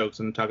stupid jokes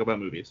and talk about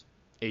movies.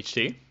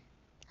 HT? You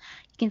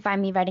can find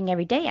me writing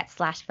every day at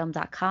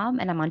slashfilm.com,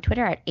 and I'm on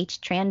Twitter at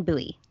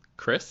HTranBuoy.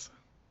 Chris?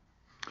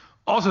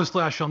 Also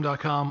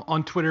slashfilm.com,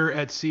 on Twitter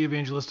at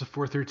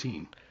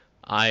CEvangelista413.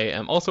 I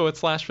am also at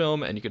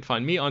SlashFilm, and you can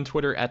find me on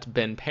Twitter at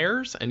Ben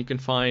Pears, and you can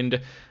find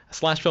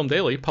Slash Film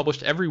Daily,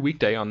 published every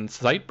weekday on the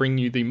site, bringing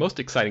you the most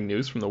exciting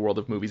news from the world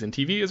of movies and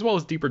TV, as well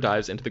as deeper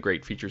dives into the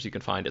great features you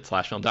can find at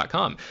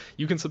slashfilm.com.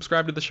 You can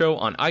subscribe to the show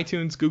on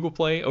iTunes, Google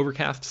Play,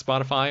 Overcast,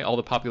 Spotify, all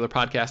the popular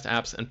podcast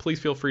apps, and please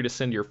feel free to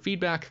send your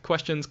feedback,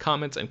 questions,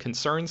 comments, and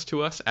concerns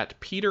to us at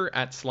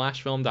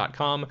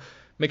peter@slashfilm.com.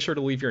 Make sure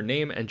to leave your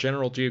name and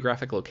general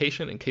geographic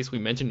location in case we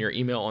mention your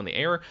email on the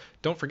air.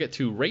 Don't forget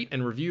to rate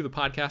and review the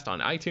podcast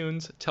on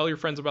iTunes. Tell your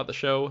friends about the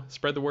show,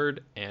 spread the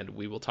word, and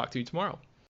we will talk to you tomorrow.